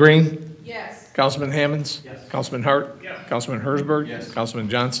 Councilwoman Green? Yes. Councilman Hammonds? Yes. Councilman Hart? Yes. Councilman Hersberg? Yes. Councilman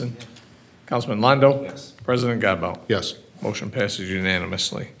Johnson? Councilman Londo? Yes. President Godbout? Yes. Motion passes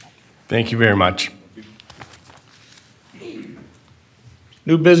unanimously. Thank you very much.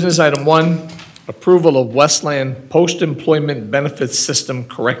 New business item 1, approval of Westland Post-Employment Benefits System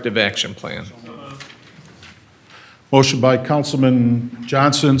Corrective Action Plan. Motion by Councilman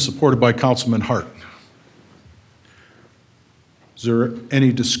Johnson, supported by Councilman Hart. Is there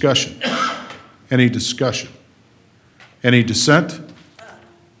any discussion? Any discussion? Any dissent?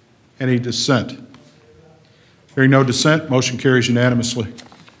 Any dissent? Hearing no dissent, motion carries unanimously.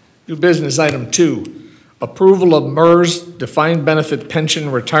 New business item 2, approval of MERS Defined Benefit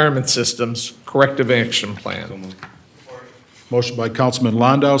Pension Retirement Systems Corrective Action Plan. Motion by Councilman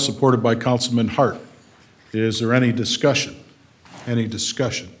Landau, supported by Councilman Hart. Is there any discussion? Any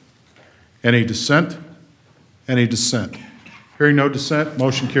discussion? Any dissent? Any dissent? Hearing no dissent,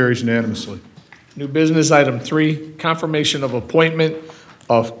 motion carries unanimously. New business item 3, confirmation of appointment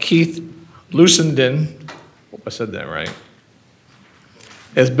of Keith Lucendon, hope I said that right,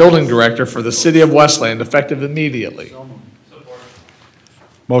 as building director for the city of Westland, effective immediately.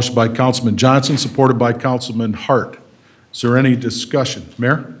 Motion by Councilman Johnson, supported by Councilman Hart. Is there any discussion?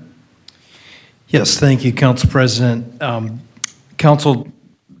 Mayor? Yes, thank you, Council President. Council,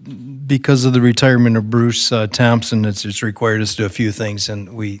 because of the retirement of Bruce Thompson, it's required us to do a few things,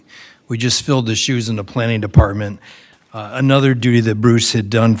 and we just filled the shoes in the planning department. Another duty that Bruce had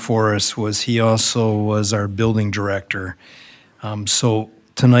done for us was he also was our building director. So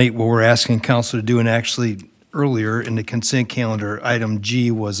tonight, what we're asking council to do, and actually earlier in the consent calendar, item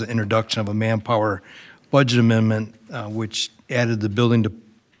G was an introduction of a manpower budget amendment, which added the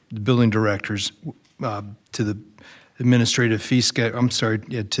building directors to the administrative fee schedule. I'm sorry,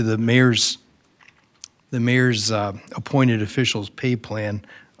 to the mayor's appointed officials pay plan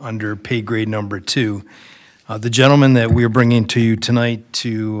under pay grade number 2. The gentleman that we are bringing to you tonight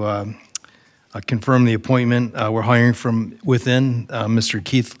to confirm the appointment, we're hiring from within, Mr.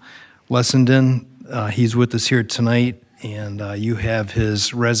 Keith Lucendon. He's with us here tonight, and you have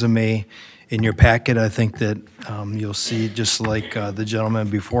his resume in your packet. I think that you'll see, just like the gentleman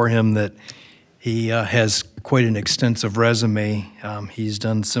before him, that he has quite an extensive resume. He's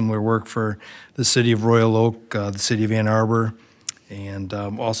done similar work for the city of Royal Oak, the city of Ann Arbor, and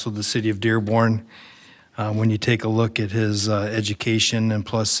also the city of Dearborn. When you take a look at his education and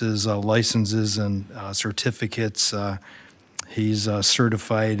plus his licenses and certificates, he's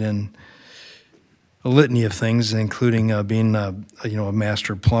certified in a litany of things, including being a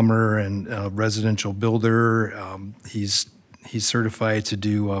master plumber and residential builder. He's certified to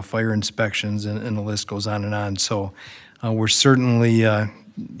do fire inspections, and the list goes on and on. So we're certainly going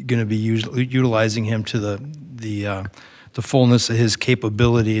to be utilizing him to the fullness of his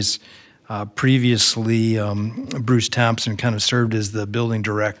capabilities. Previously, Bruce Thompson kind of served as the building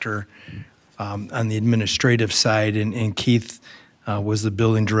director on the administrative side, and Keith was the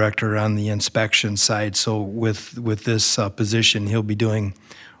building director on the inspection side. So with this position, he'll be doing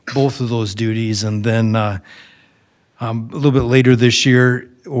both of those duties. And then a little bit later this year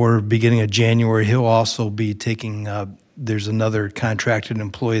or beginning of January, he'll also be taking, there's another contracted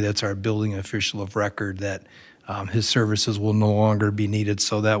employee that's our building official of record that his services will no longer be needed.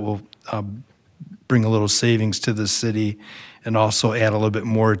 So that will bring a little savings to the city and also add a little bit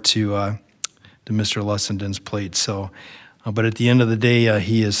more to Mr. Lucendon's plate. So, but at the end of the day,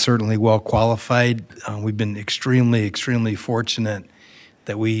 he is certainly well qualified. We've been extremely, extremely fortunate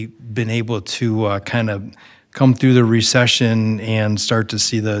that we've been able to kind of come through the recession and start to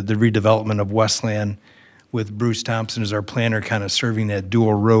see the redevelopment of Westland with Bruce Thompson as our planner, kind of serving that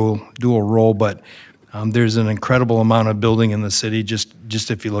dual role. But there's an incredible amount of building in the city, just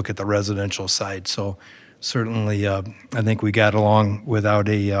if you look at the residential side. So certainly, I think we got along without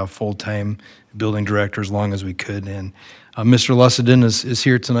a full-time building director as long as we could. And Mr. Lucendon is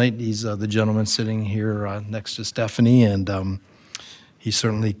here tonight. He's the gentleman sitting here next to Stephanie, and he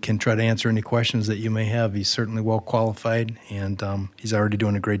certainly can try to answer any questions that you may have. He's certainly well qualified, and he's already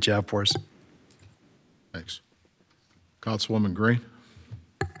doing a great job for us. Thanks. Councilwoman Green?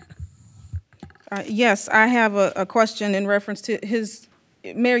 Yes, I have a question in reference to his,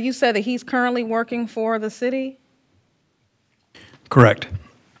 Mayor, you said that he's currently working for the city? Correct.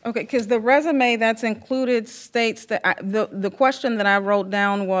 Okay, because the resume that's included states that, the question that I wrote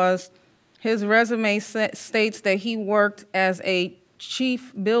down was, his resume states that he worked as a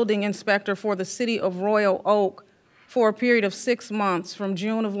chief building inspector for the city of Royal Oak for a period of 6 months, from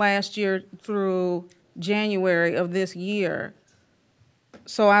June of last year through January of this year.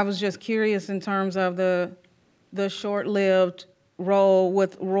 So I was just curious in terms of the short-lived role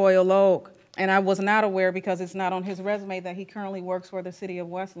with Royal Oak. And I was not aware, because it's not on his resume, that he currently works for the city of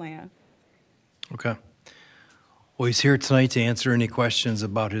Westland. Okay. Well, he's here tonight to answer any questions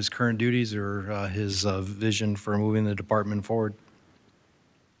about his current duties or his vision for moving the department forward.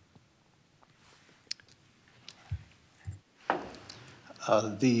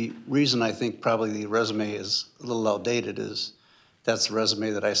 The reason I think probably the resume is a little outdated is that's the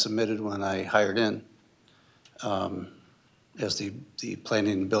resume that I submitted when I hired in as the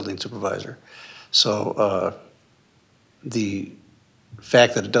planning and building supervisor. So the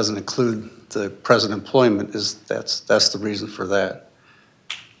fact that it doesn't include the present employment is that's the reason for that.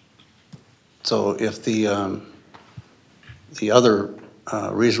 So if the other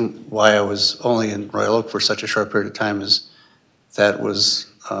reason why I was only in Royal Oak for such a short period of time is that was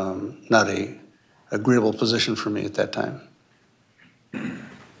not a agreeable position for me at that time. Is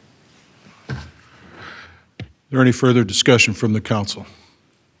there any further discussion from the council?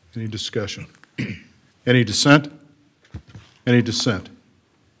 Any discussion? Any dissent? Any dissent?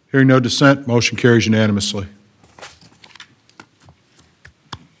 Hearing no dissent, motion carries unanimously.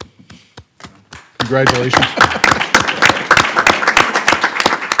 Congratulations.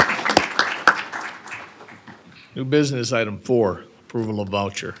 New business item 4, approval of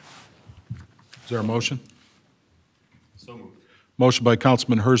voucher. Is there a motion? So moved. Motion by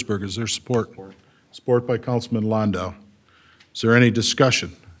Councilman Herzberg. Is there support? Support by Councilman Landau. Is there any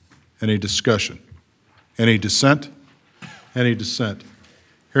discussion? Any discussion? Any dissent? Any dissent?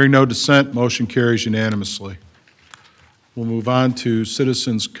 Hearing no dissent, motion carries unanimously. We'll move on to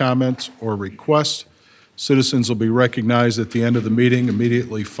citizens' comments or requests. Citizens will be recognized at the end of the meeting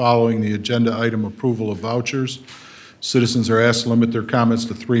immediately following the agenda item approval of vouchers. Citizens are asked to limit their comments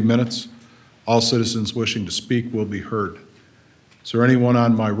to 3 minutes. All citizens wishing to speak will be heard. Is there anyone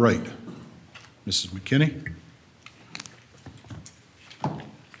on my right? Mrs. McKinney?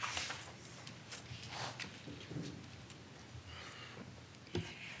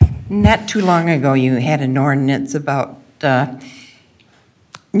 Not too long ago, you had an ordinance about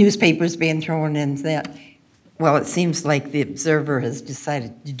newspapers being thrown in that. Well, it seems like the Observer has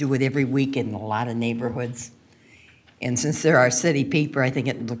decided to do it every week in a lot of neighborhoods. And since they're our city paper, I think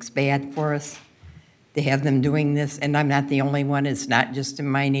it looks bad for us to have them doing this. And I'm not the only one. It's not just in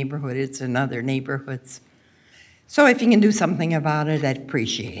my neighborhood. It's in other neighborhoods. So if you can do something about it, I'd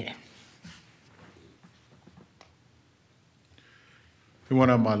appreciate it. Anyone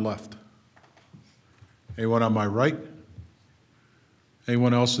on my left? Anyone on my right?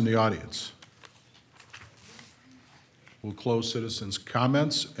 Anyone else in the audience? We'll close citizens'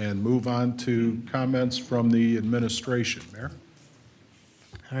 comments and move on to comments from the administration. Mayor?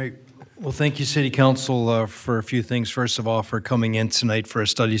 All right. Well, thank you, City Council, for a few things. First of all, for coming in tonight for a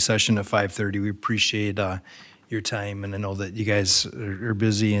study session at 5:30. We appreciate your time, and I know that you guys are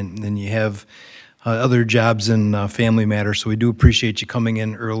busy and you have other jobs and family matters, so we do appreciate you coming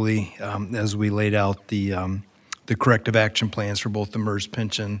in early as we laid out the corrective action plans for both the MERS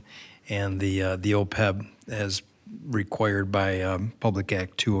pension and the OPEB as required by Public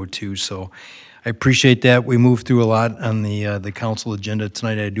Act 202. So I appreciate that. We moved through a lot on the council agenda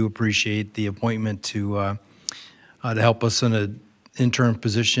tonight. I do appreciate the appointment to help us in an interim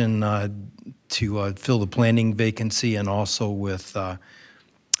position to fill the planning vacancy, and also with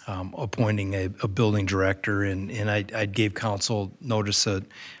appointing a building director. And I gave council notice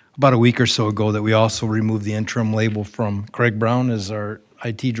about a week or so ago that we also removed the interim label from Craig Brown as our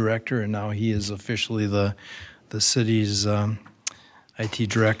IT director, and now he is officially the city's IT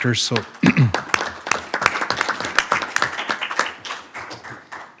director. So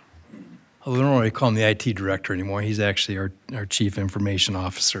we don't really call him the IT director anymore. He's actually our chief information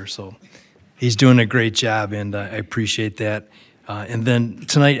officer. So he's doing a great job, and I appreciate that. And then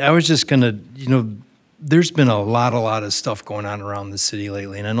tonight, I was just going to, there's been a lot of stuff going on around the city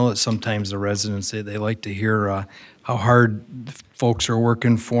lately. And I know that sometimes the residents, they like to hear how hard folks are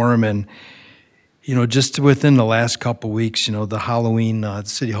working for them. And, just within the last couple weeks, the Halloween,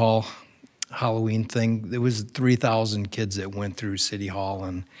 City Hall Halloween thing, there was 3,000 kids that went through City Hall.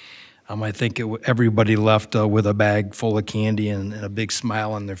 And I think everybody left with a bag full of candy and a big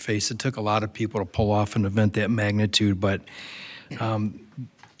smile on their face. It took a lot of people to pull off an event that magnitude, but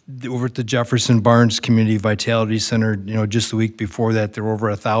over at the Jefferson Barnes Community Vitality Center, just the week before that, there were over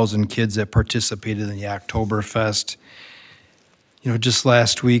 1,000 kids that participated in the Oktoberfest. Just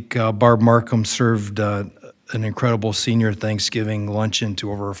last week, Barb Markham served an incredible senior Thanksgiving luncheon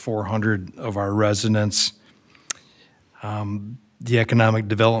to over 400 of our residents. The Economic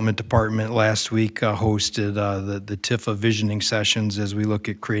Development Department last week hosted the TIFA visioning sessions as we look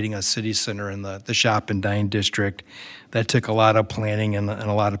at creating a city center in the shop and dine district. That took a lot of planning, and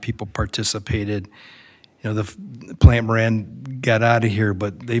a lot of people participated. The Plant Moran got out of here,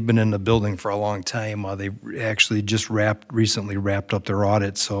 but they've been in the building for a long time. They actually just recently wrapped up their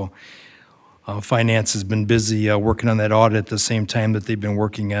audit, so Finance has been busy working on that audit at the same time that they've been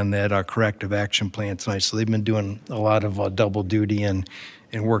working on that corrective action plan tonight. So they've been doing a lot of double duty and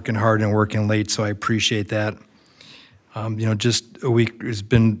working hard and working late, so I appreciate that. Just a week, it's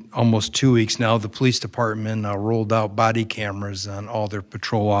been almost 2 weeks now, the police department rolled out body cameras on all their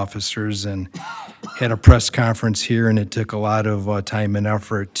patrol officers and had a press conference here, and it took a lot of time and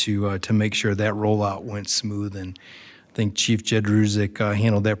effort to make sure that rollout went smooth. And think Chief Jedruzik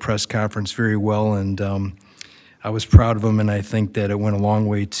handled that press conference very well, and I was proud of him, and I think that it went a long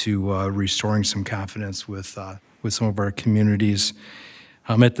way to restoring some confidence with some of our communities.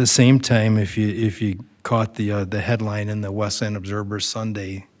 At the same time, if you caught the headline in the Westland Observer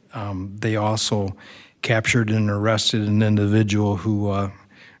Sunday, they also captured and arrested an individual who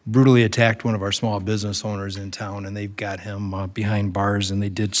brutally attacked one of our small business owners in town, and they've got him behind bars, and they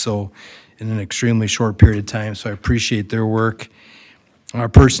did so in an extremely short period of time, so I appreciate their work. Our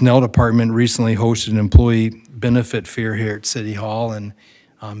personnel department recently hosted an employee benefit fair here at City Hall, and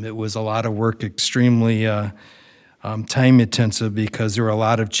it was a lot of work, extremely time intensive, because there were a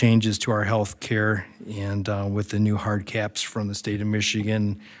lot of changes to our health care, and with the new hard caps from the state of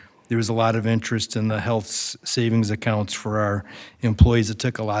Michigan, there was a lot of interest in the health savings accounts for our employees. It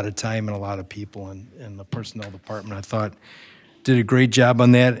took a lot of time and a lot of people in the personnel department. I thought did a great job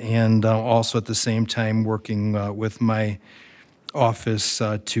on that, and also at the same time working with my office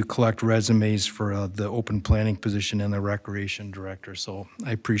to collect resumes for the open planning position and the recreation director. So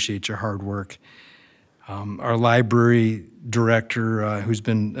I appreciate your hard work. Our library director, who's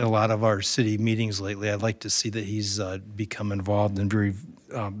been at a lot of our city meetings lately, I'd like to see that he's become involved and very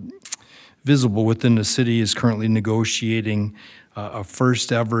visible within the city, is currently negotiating a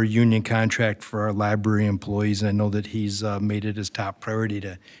first ever union contract for our library employees, and I know that he's made it his top priority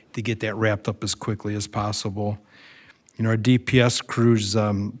to get that wrapped up as quickly as possible. You know, our DPS crews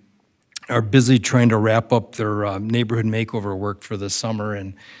are busy trying to wrap up their neighborhood makeover work for the summer,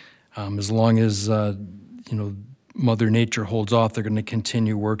 and as long as you know, Mother Nature holds off, they're going to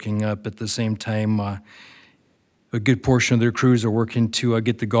continue working up. At the same time, a good portion of their crews are working to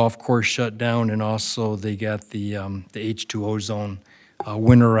get the golf course shut down, and also they got the H2O zone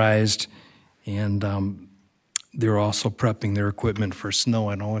winterized, and they're also prepping their equipment for snow.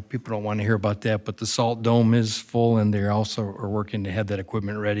 I know people don't want to hear about that, but the salt dome is full, and they also are working to have that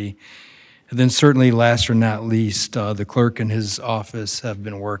equipment ready. And then certainly last or not least, the clerk and his office have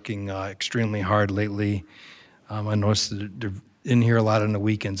been working extremely hard lately. I noticed that they're in here a lot on the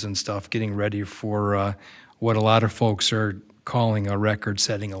weekends and stuff, getting ready for what a lot of folks are calling a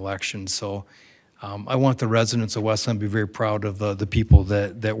record-setting election. So I want the residents of Westland to be very proud of the people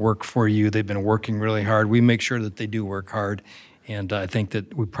that work for you. They've been working really hard. We make sure that they do work hard, and I think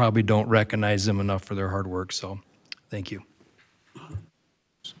that we probably don't recognize them enough for their hard work, so thank you.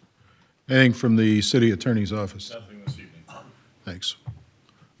 Anything from the city attorney's office? Nothing this evening. Thanks.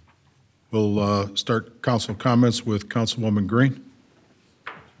 We'll start council comments with Councilwoman Green.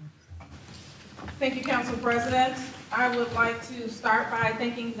 Thank you, Council President. I would like to start by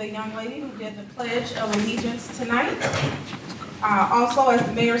thanking the young lady who did the Pledge of Allegiance tonight. Also, as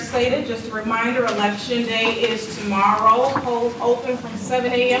the mayor stated, just a reminder, Election Day is tomorrow. Polls open from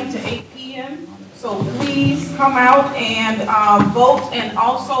 7 a.m. to 8 p.m. So please come out and vote. And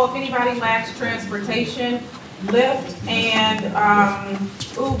also, if anybody lacks transportation, Lyft and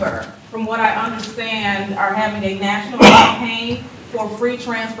Uber, from what I understand, are having a national campaign for free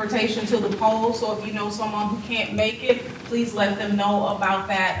transportation to the polls. So if you know someone who can't make it, please let them know about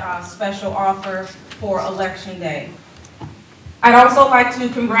that special offer for Election Day. I'd also like to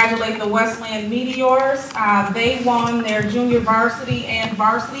congratulate the Westland Meteors. They won their junior varsity and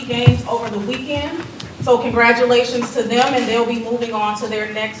varsity games over the weekend. So congratulations to them, and they'll be moving on to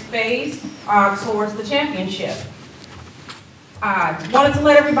their next phase towards the championship. Wanted to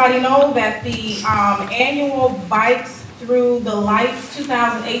let everybody know that the annual Bikes Through the Lights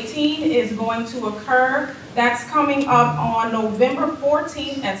 2018 is going to occur. That's coming up on November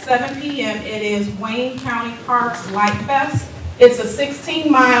 14th at 7 p.m. It is Wayne County Parks Light Fest. It's a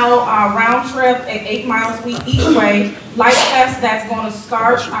 16-mile round trip at 8 miles each way. Light Fest that's going to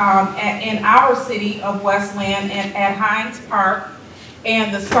start in our city of Westland and at Hines Park.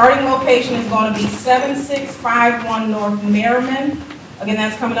 And the starting location is going to be 7651 North Merriman. Again,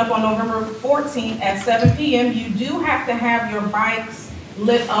 that's coming up on November 14th at 7 p.m. You do have to have your bikes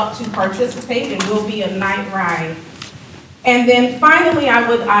lit up to participate. It will be a night ride. And then finally,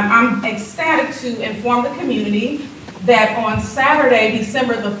 I'm ecstatic to inform the community that on Saturday,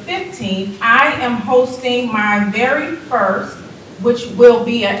 December the 15th, I am hosting my very first, which will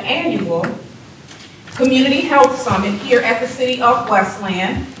be an annual, Community Health Summit here at the City of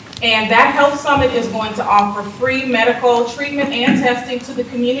Westland. And that health summit is going to offer free medical treatment and testing to the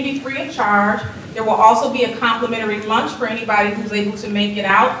community free of charge. There will also be a complimentary lunch for anybody who's able to make it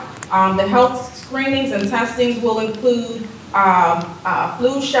out. The health screenings and testings will include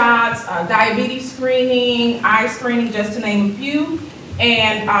flu shots, diabetes screening, eye screening, just to name a few.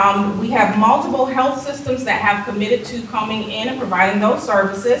 And we have multiple health systems that have committed to coming in and providing those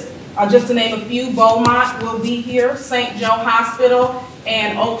services. Just to name a few, Beaumont will be here, St. Joe Hospital,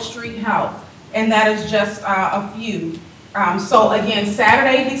 and Oak Street Health. And that is just a few. So again,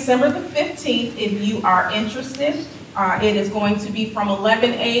 Saturday, December the 15th, if you are interested, it is going to be from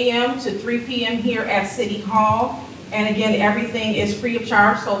 11 a.m. to 3 p.m. here at City Hall. And again, everything is free of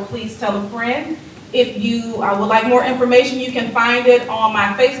charge, so please tell a friend. If you would like more information, you can find it on my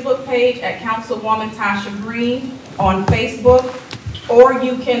Facebook page at Councilwoman Tasha Green on Facebook, or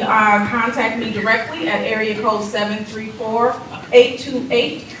you can contact me directly at area code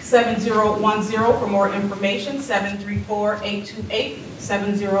 734-828-7010 for more information,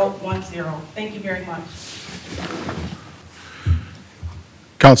 734-828-7010. Thank you very much.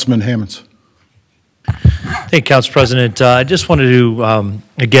 Councilman Hammonds. Thank you, Council President. I just wanted to,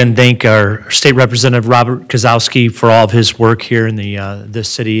 again, thank our State Representative Robert Kozowski for all of his work here in the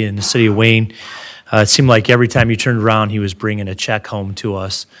city of Wayne. It seemed like every time you turned around, he was bringing a check home to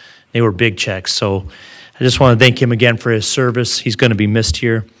us. They were big checks. So I just want to thank him again for his service. He's going to be missed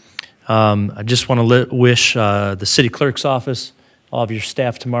here. I just want to wish the city clerk's office, all of your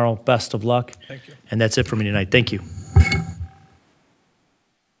staff tomorrow, best of luck. Thank you. And that's it for me tonight. Thank you.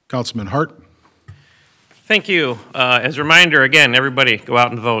 Councilman Hart. Thank you. As a reminder, again, everybody go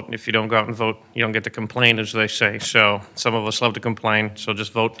out and vote. If you don't go out and vote, you don't get to complain, as they say. So some of us love to complain, so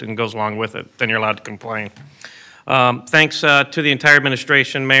just vote and goes along with it. Then you're allowed to complain. Thanks to the entire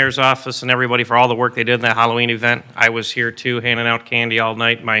administration, mayor's office, and everybody for all the work they did in that Halloween event. I was here too, handing out candy all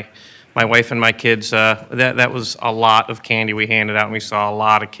night. My wife and my kids, that was a lot of candy we handed out, and we saw a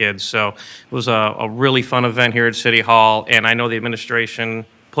lot of kids. So it was a really fun event here at City Hall, and I know the administration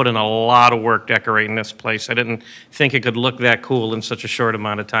put in a lot of work decorating this place. I didn't think it could look that cool in such a short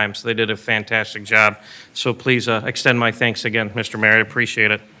amount of time, so they did a fantastic job. So please extend my thanks again, Mr. Mayor. I appreciate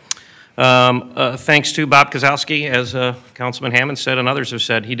it. Thanks to Bob Kozowski, as Councilman Hammond said and others have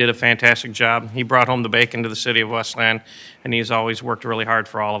said. He did a fantastic job. He brought home the bacon to the city of Westland, and he's always worked really hard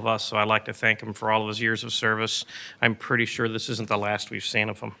for all of us, so I'd like to thank him for all of his years of service. I'm pretty sure this isn't the last we've seen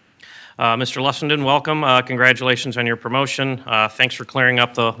of him. Mr. Lussenden, welcome. Congratulations on your promotion. Thanks for clearing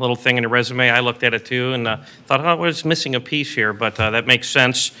up the little thing in your resume. I looked at it too and thought, oh, I was missing a piece here, but that makes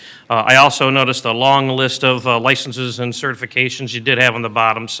sense. I also noticed a long list of licenses and certifications you did have on the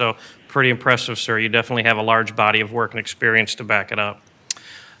bottom, so pretty impressive, sir. You definitely have a large body of work and experience to back it up.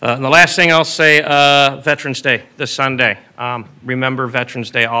 And the last thing I'll say, Veterans Day, this Sunday. Remember Veterans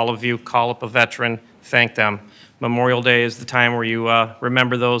Day, all of you. Call up a veteran, thank them. Memorial Day is the time where you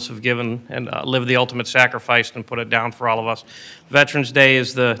remember those who've given and lived the ultimate sacrifice and put it down for all of us. Veterans Day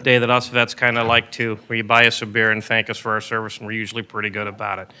is the day that us vets kind of like to, where you buy us a beer and thank us for our service, and we're usually pretty good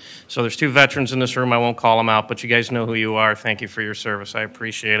about it. So there's 2 veterans in this room. I won't call them out, but you guys know who you are. Thank you for your service. I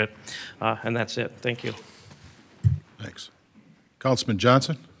appreciate it. And that's it. Thank you. Thanks. Councilman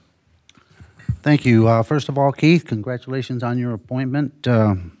Johnson. Thank you. First of all, Keith, congratulations on your appointment.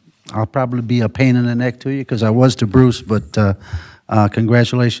 I'll probably be a pain in the neck to you because I was to Bruce, but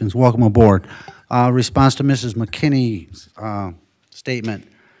congratulations. Welcome aboard. Response to Mrs. McKinney's statement.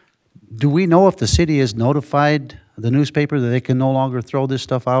 Do we know if the city has notified the newspaper that they can no longer throw this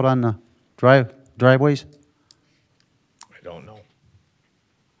stuff out on the driveways? I don't know.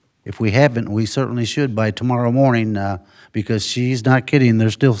 If we haven't, we certainly should by tomorrow morning because she's not kidding. They're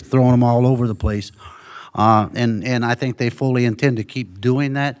still throwing them all over the place. And I think they fully intend to keep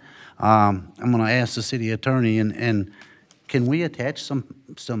doing that. I'm going to ask the city attorney, and can we attach some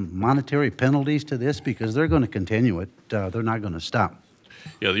monetary penalties to this? Because they're going to continue it. They're not going to stop.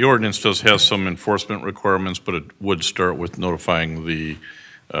 Yeah, the ordinance does have some enforcement requirements, but it would start with notifying the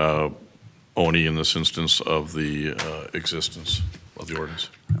ONI in this instance of the existence of the ordinance.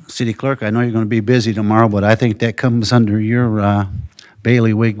 City Clerk, I know you're going to be busy tomorrow, but I think that comes under your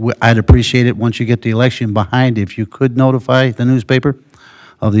bailiwick. I'd appreciate it once you get the election behind. If you could notify the newspaper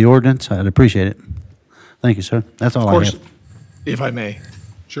of the ordinance, I'd appreciate it. Thank you, sir. That's all I have. If I may.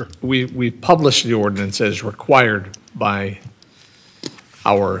 Sure. We published the ordinance as required by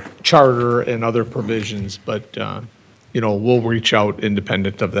our charter and other provisions, but, we'll reach out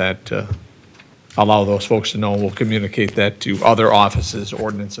independent of that to allow those folks to know. We'll communicate that to other offices,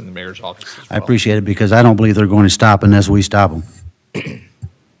 ordinance and the mayor's office as well. I appreciate it because I don't believe they're going to stop unless we stop them.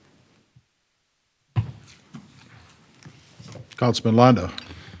 Councilman Londo.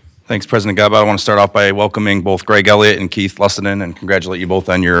 Thanks, President Gaba. I want to start off by welcoming both Greg Elliott and Keith Lussenden and congratulate you both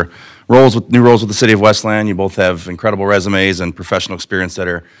on your new roles with the City of Westland. You both have incredible resumes and professional experience that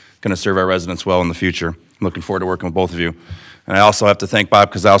are going to serve our residents well in the future. I'm looking forward to working with both of you. And I also have to thank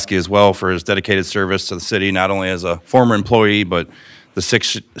Bob Kozowski as well for his dedicated service to the city, not only as a former employee, but the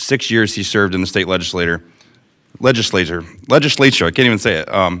six years he served in the state legislature. legislature, I can't even say it.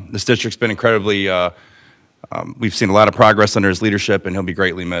 This district's been incredibly, we've seen a lot of progress under his leadership, and he'll be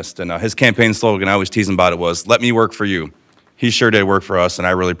greatly missed. And his campaign slogan, I always tease him about it, was, "Let me work for you." He sure did work for us, and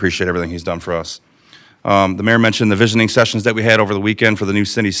I really appreciate everything he's done for us. The mayor mentioned the visioning sessions that we had over the weekend for the new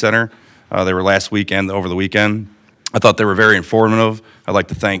city center. They were last week and over the weekend. I thought they were very informative. I'd like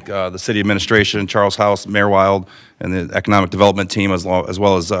to thank the city administration, Charles House, Mayor Wild, and the economic development team, as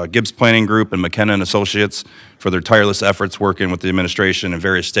well as Gibbs Planning Group and McKenna and Associates for their tireless efforts working with the administration and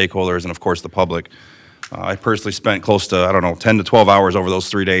various stakeholders, and of course the public. I personally spent close to, 10 to 12 hours over those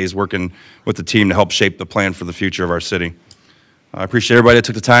 3 days working with the team to help shape the plan for the future of our city. I appreciate everybody that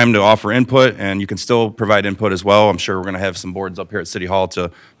took the time to offer input, and you can still provide input as well. I'm sure we're going to have some boards up here at City Hall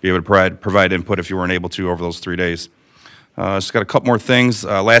to be able to provide input if you weren't able to over those 3 days. Just got a couple more things.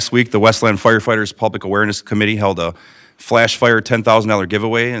 Last week, the Westland Firefighters Public Awareness Committee held a flash fire $10,000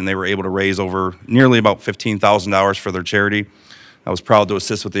 giveaway, and they were able to raise over nearly about $15,000 for their charity. I was proud to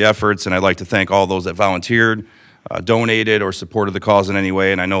assist with the efforts, and I'd like to thank all those that volunteered, donated, or supported the cause in any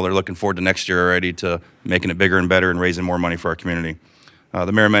way, and I know they're looking forward to next year already to making it bigger and better and raising more money for our community.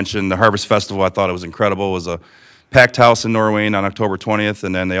 The mayor mentioned the Harvest Festival. I thought it was incredible. It was a packed house in Norwayne on October 20th,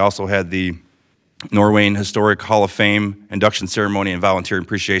 and then they also had the Norwayne Historic Hall of Fame induction ceremony and volunteer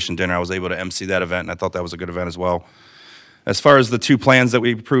appreciation dinner. I was able to MC that event, and I thought that was a good event as well. As far as the two plans that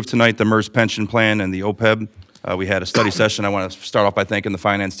we approved tonight, the MERS pension plan and the OPEB, we had a study session. I want to start off by thanking the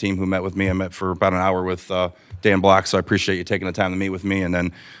finance team who met with me. I met for about an hour with Dan Block, so I appreciate you taking the time to meet with me and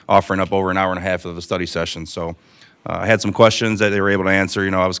then offering up over an hour and a half of a study session. So I had some questions that they were able to answer.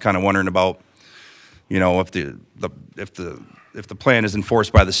 I was kind of wondering about, if the plan is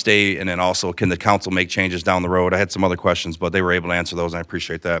enforced by the state, and then also can the council make changes down the road. I had some other questions, but they were able to answer those, and I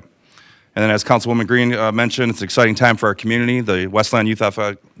appreciate that. And then as Councilwoman Green mentioned, it's an exciting time for our community. The Westland Youth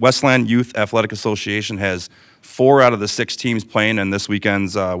Athletic Association has 4 out of the 6 teams playing in this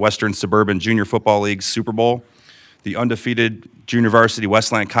weekend's Western Suburban Junior Football League Super Bowl. The undefeated Junior Varsity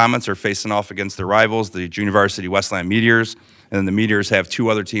Westland Comets are facing off against their rivals, the Junior Varsity Westland Meteors, and then the Meteors have 2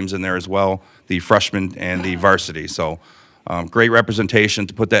 other teams in there as well, the freshmen and the varsity. So great representation.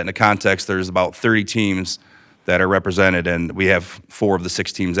 To put that into context, there's about 30 teams that are represented, and we have 4 of the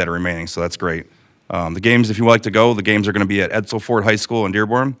 6 teams that are remaining, so that's great. The games, if you would like to go, the games are going to be at Edsel Ford High School in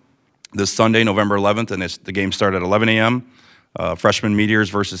Dearborn this Sunday, November 11th, and the games start at 11 a.m. Freshman Meteors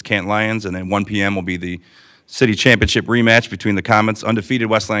versus Canton Lions, and then 1 p.m. will be the city championship rematch between the Comets, undefeated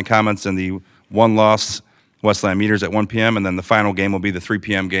Westland Comets, and the one-loss Westland Meteors at 1 p.m., and then the final game will be the 3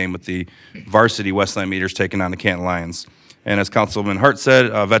 p.m. game with the varsity Westland Meteors taking on the Canton Lions. And as Councilman Hart said,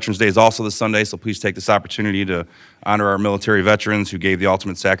 Veterans Day is also this Sunday, so please take this opportunity to honor our military veterans who gave the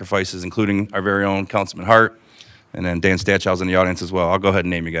ultimate sacrifices, including our very own Councilman Hart, and then Dan Statchow's in the audience as well. I'll go ahead and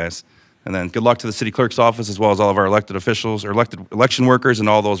name you guys. And then good luck to the city clerk's office, as well as all of our elected officials, or elected election workers, and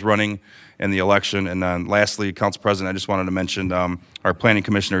all those running in the election. And then lastly, Council President, I just wanted to mention our planning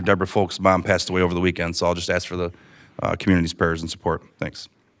commissioner, Deborah Folks' mom passed away over the weekend, so I'll just ask for the community's prayers and support. Thanks.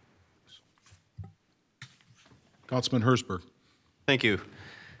 Councilman Hersberg. Thank you.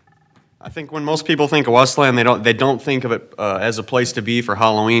 I think when most people think of Westland, they don't think of it as a place to be for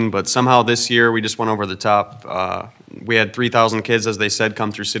Halloween, but somehow this year we just went over the top. We had 3,000 kids, as they said,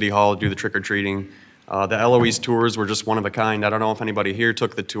 come through City Hall to do the trick-or-treating. The Eloise tours were just one of a kind. I don't know if anybody here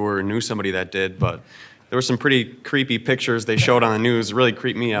took the tour or knew somebody that did, but there were some pretty creepy pictures they showed on the news. It really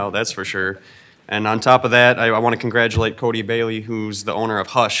creeped me out, that's for sure. And on top of that, I want to congratulate Cody Bailey, who's the owner of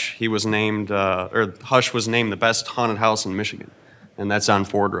Hush. He was named, Hush was named the best haunted house in Michigan, and that's on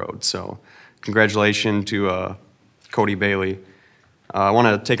Ford Road. So congratulations to Cody Bailey. I want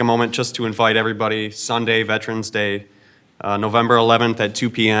to take a moment just to invite everybody, Sunday, Veterans Day, November 11th at 2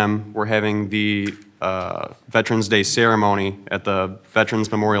 p.m., we're having the Veterans Day ceremony at the Veterans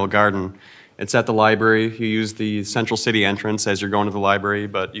Memorial Garden. It's at the library. You use the Central City entrance as you're going to the library,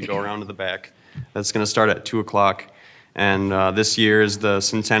 but you go around to the back. That's going to start at 2 o'clock. And this year is the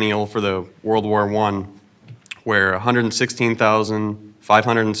centennial for the World War I, where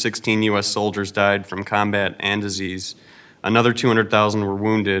 116,516 U.S. soldiers died from combat and disease. Another 200,000 were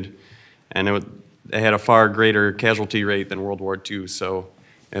wounded, and it had a far greater casualty rate than World War II. So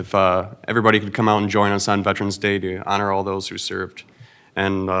if everybody could come out and join us on Veterans Day to honor all those who served.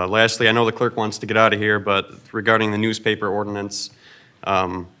 And lastly, I know the clerk wants to get out of here, but regarding the newspaper ordinance,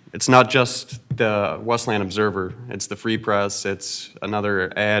 it's not just the Westland Observer. It's the Free Press. It's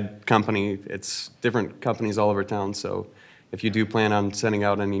another ad company. It's different companies all over town. So if you do plan on sending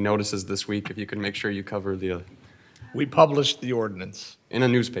out any notices this week, if you could make sure you cover the... We published the ordinance. In a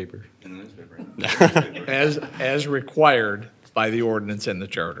newspaper. In a newspaper. as required by the ordinance and the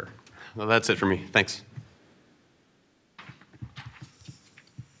charter. Well, that's it for me. Thanks.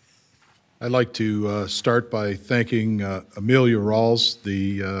 I'd like to start by thanking Amelia Rawls,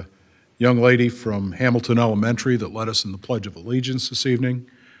 the young lady from Hamilton Elementary that led us in the Pledge of Allegiance this evening.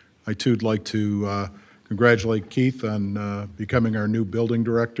 I too would like to congratulate Keith on becoming our new building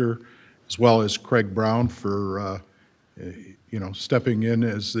director, as well as Craig Brown for stepping in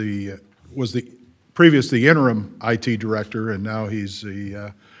as the interim IT director, and now he's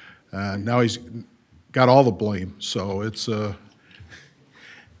got all the blame. So it's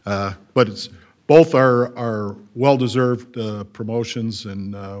but it's both are well-deserved promotions,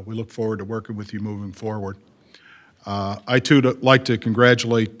 and we look forward to working with you moving forward. I too would like to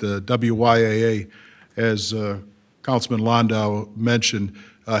congratulate the WYAA, as Councilman Landau mentioned.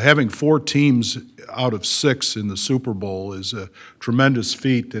 Having 4 teams out of 6 in the Super Bowl is a tremendous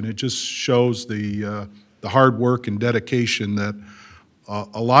feat, and it just shows the hard work and dedication that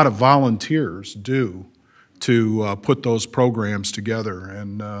a lot of volunteers do to put those programs together.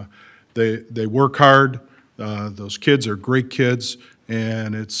 And they work hard. Those kids are great kids,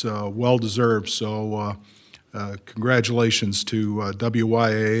 and it's well-deserved. So congratulations to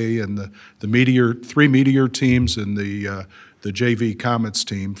WYAA and the 3 Meteor teams and the JV Comets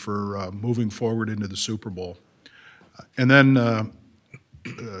team for moving forward into the Super Bowl. And then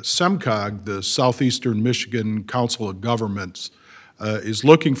SEMCOG, the Southeastern Michigan Council of Governments, is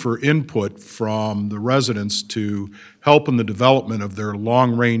looking for input from the residents to help in the development of their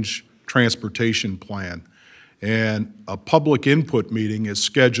long-range transportation plan. And a public input meeting is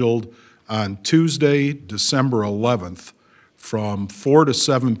scheduled on Tuesday, December 11th from 4 to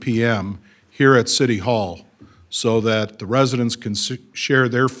 7 p.m. here at City Hall, so that the residents can share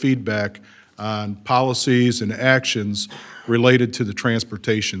their feedback on policies and actions related to the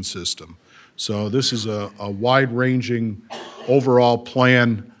transportation system. So this is a wide-ranging overall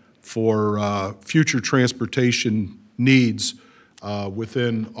plan for future transportation needs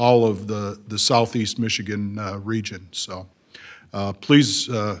within all of the Southeast Michigan region. So please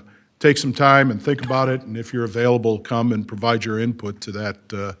take some time and think about it, and if you're available, come and provide your input to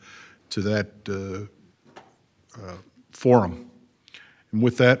that forum. And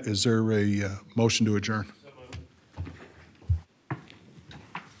with that, is there a motion to adjourn?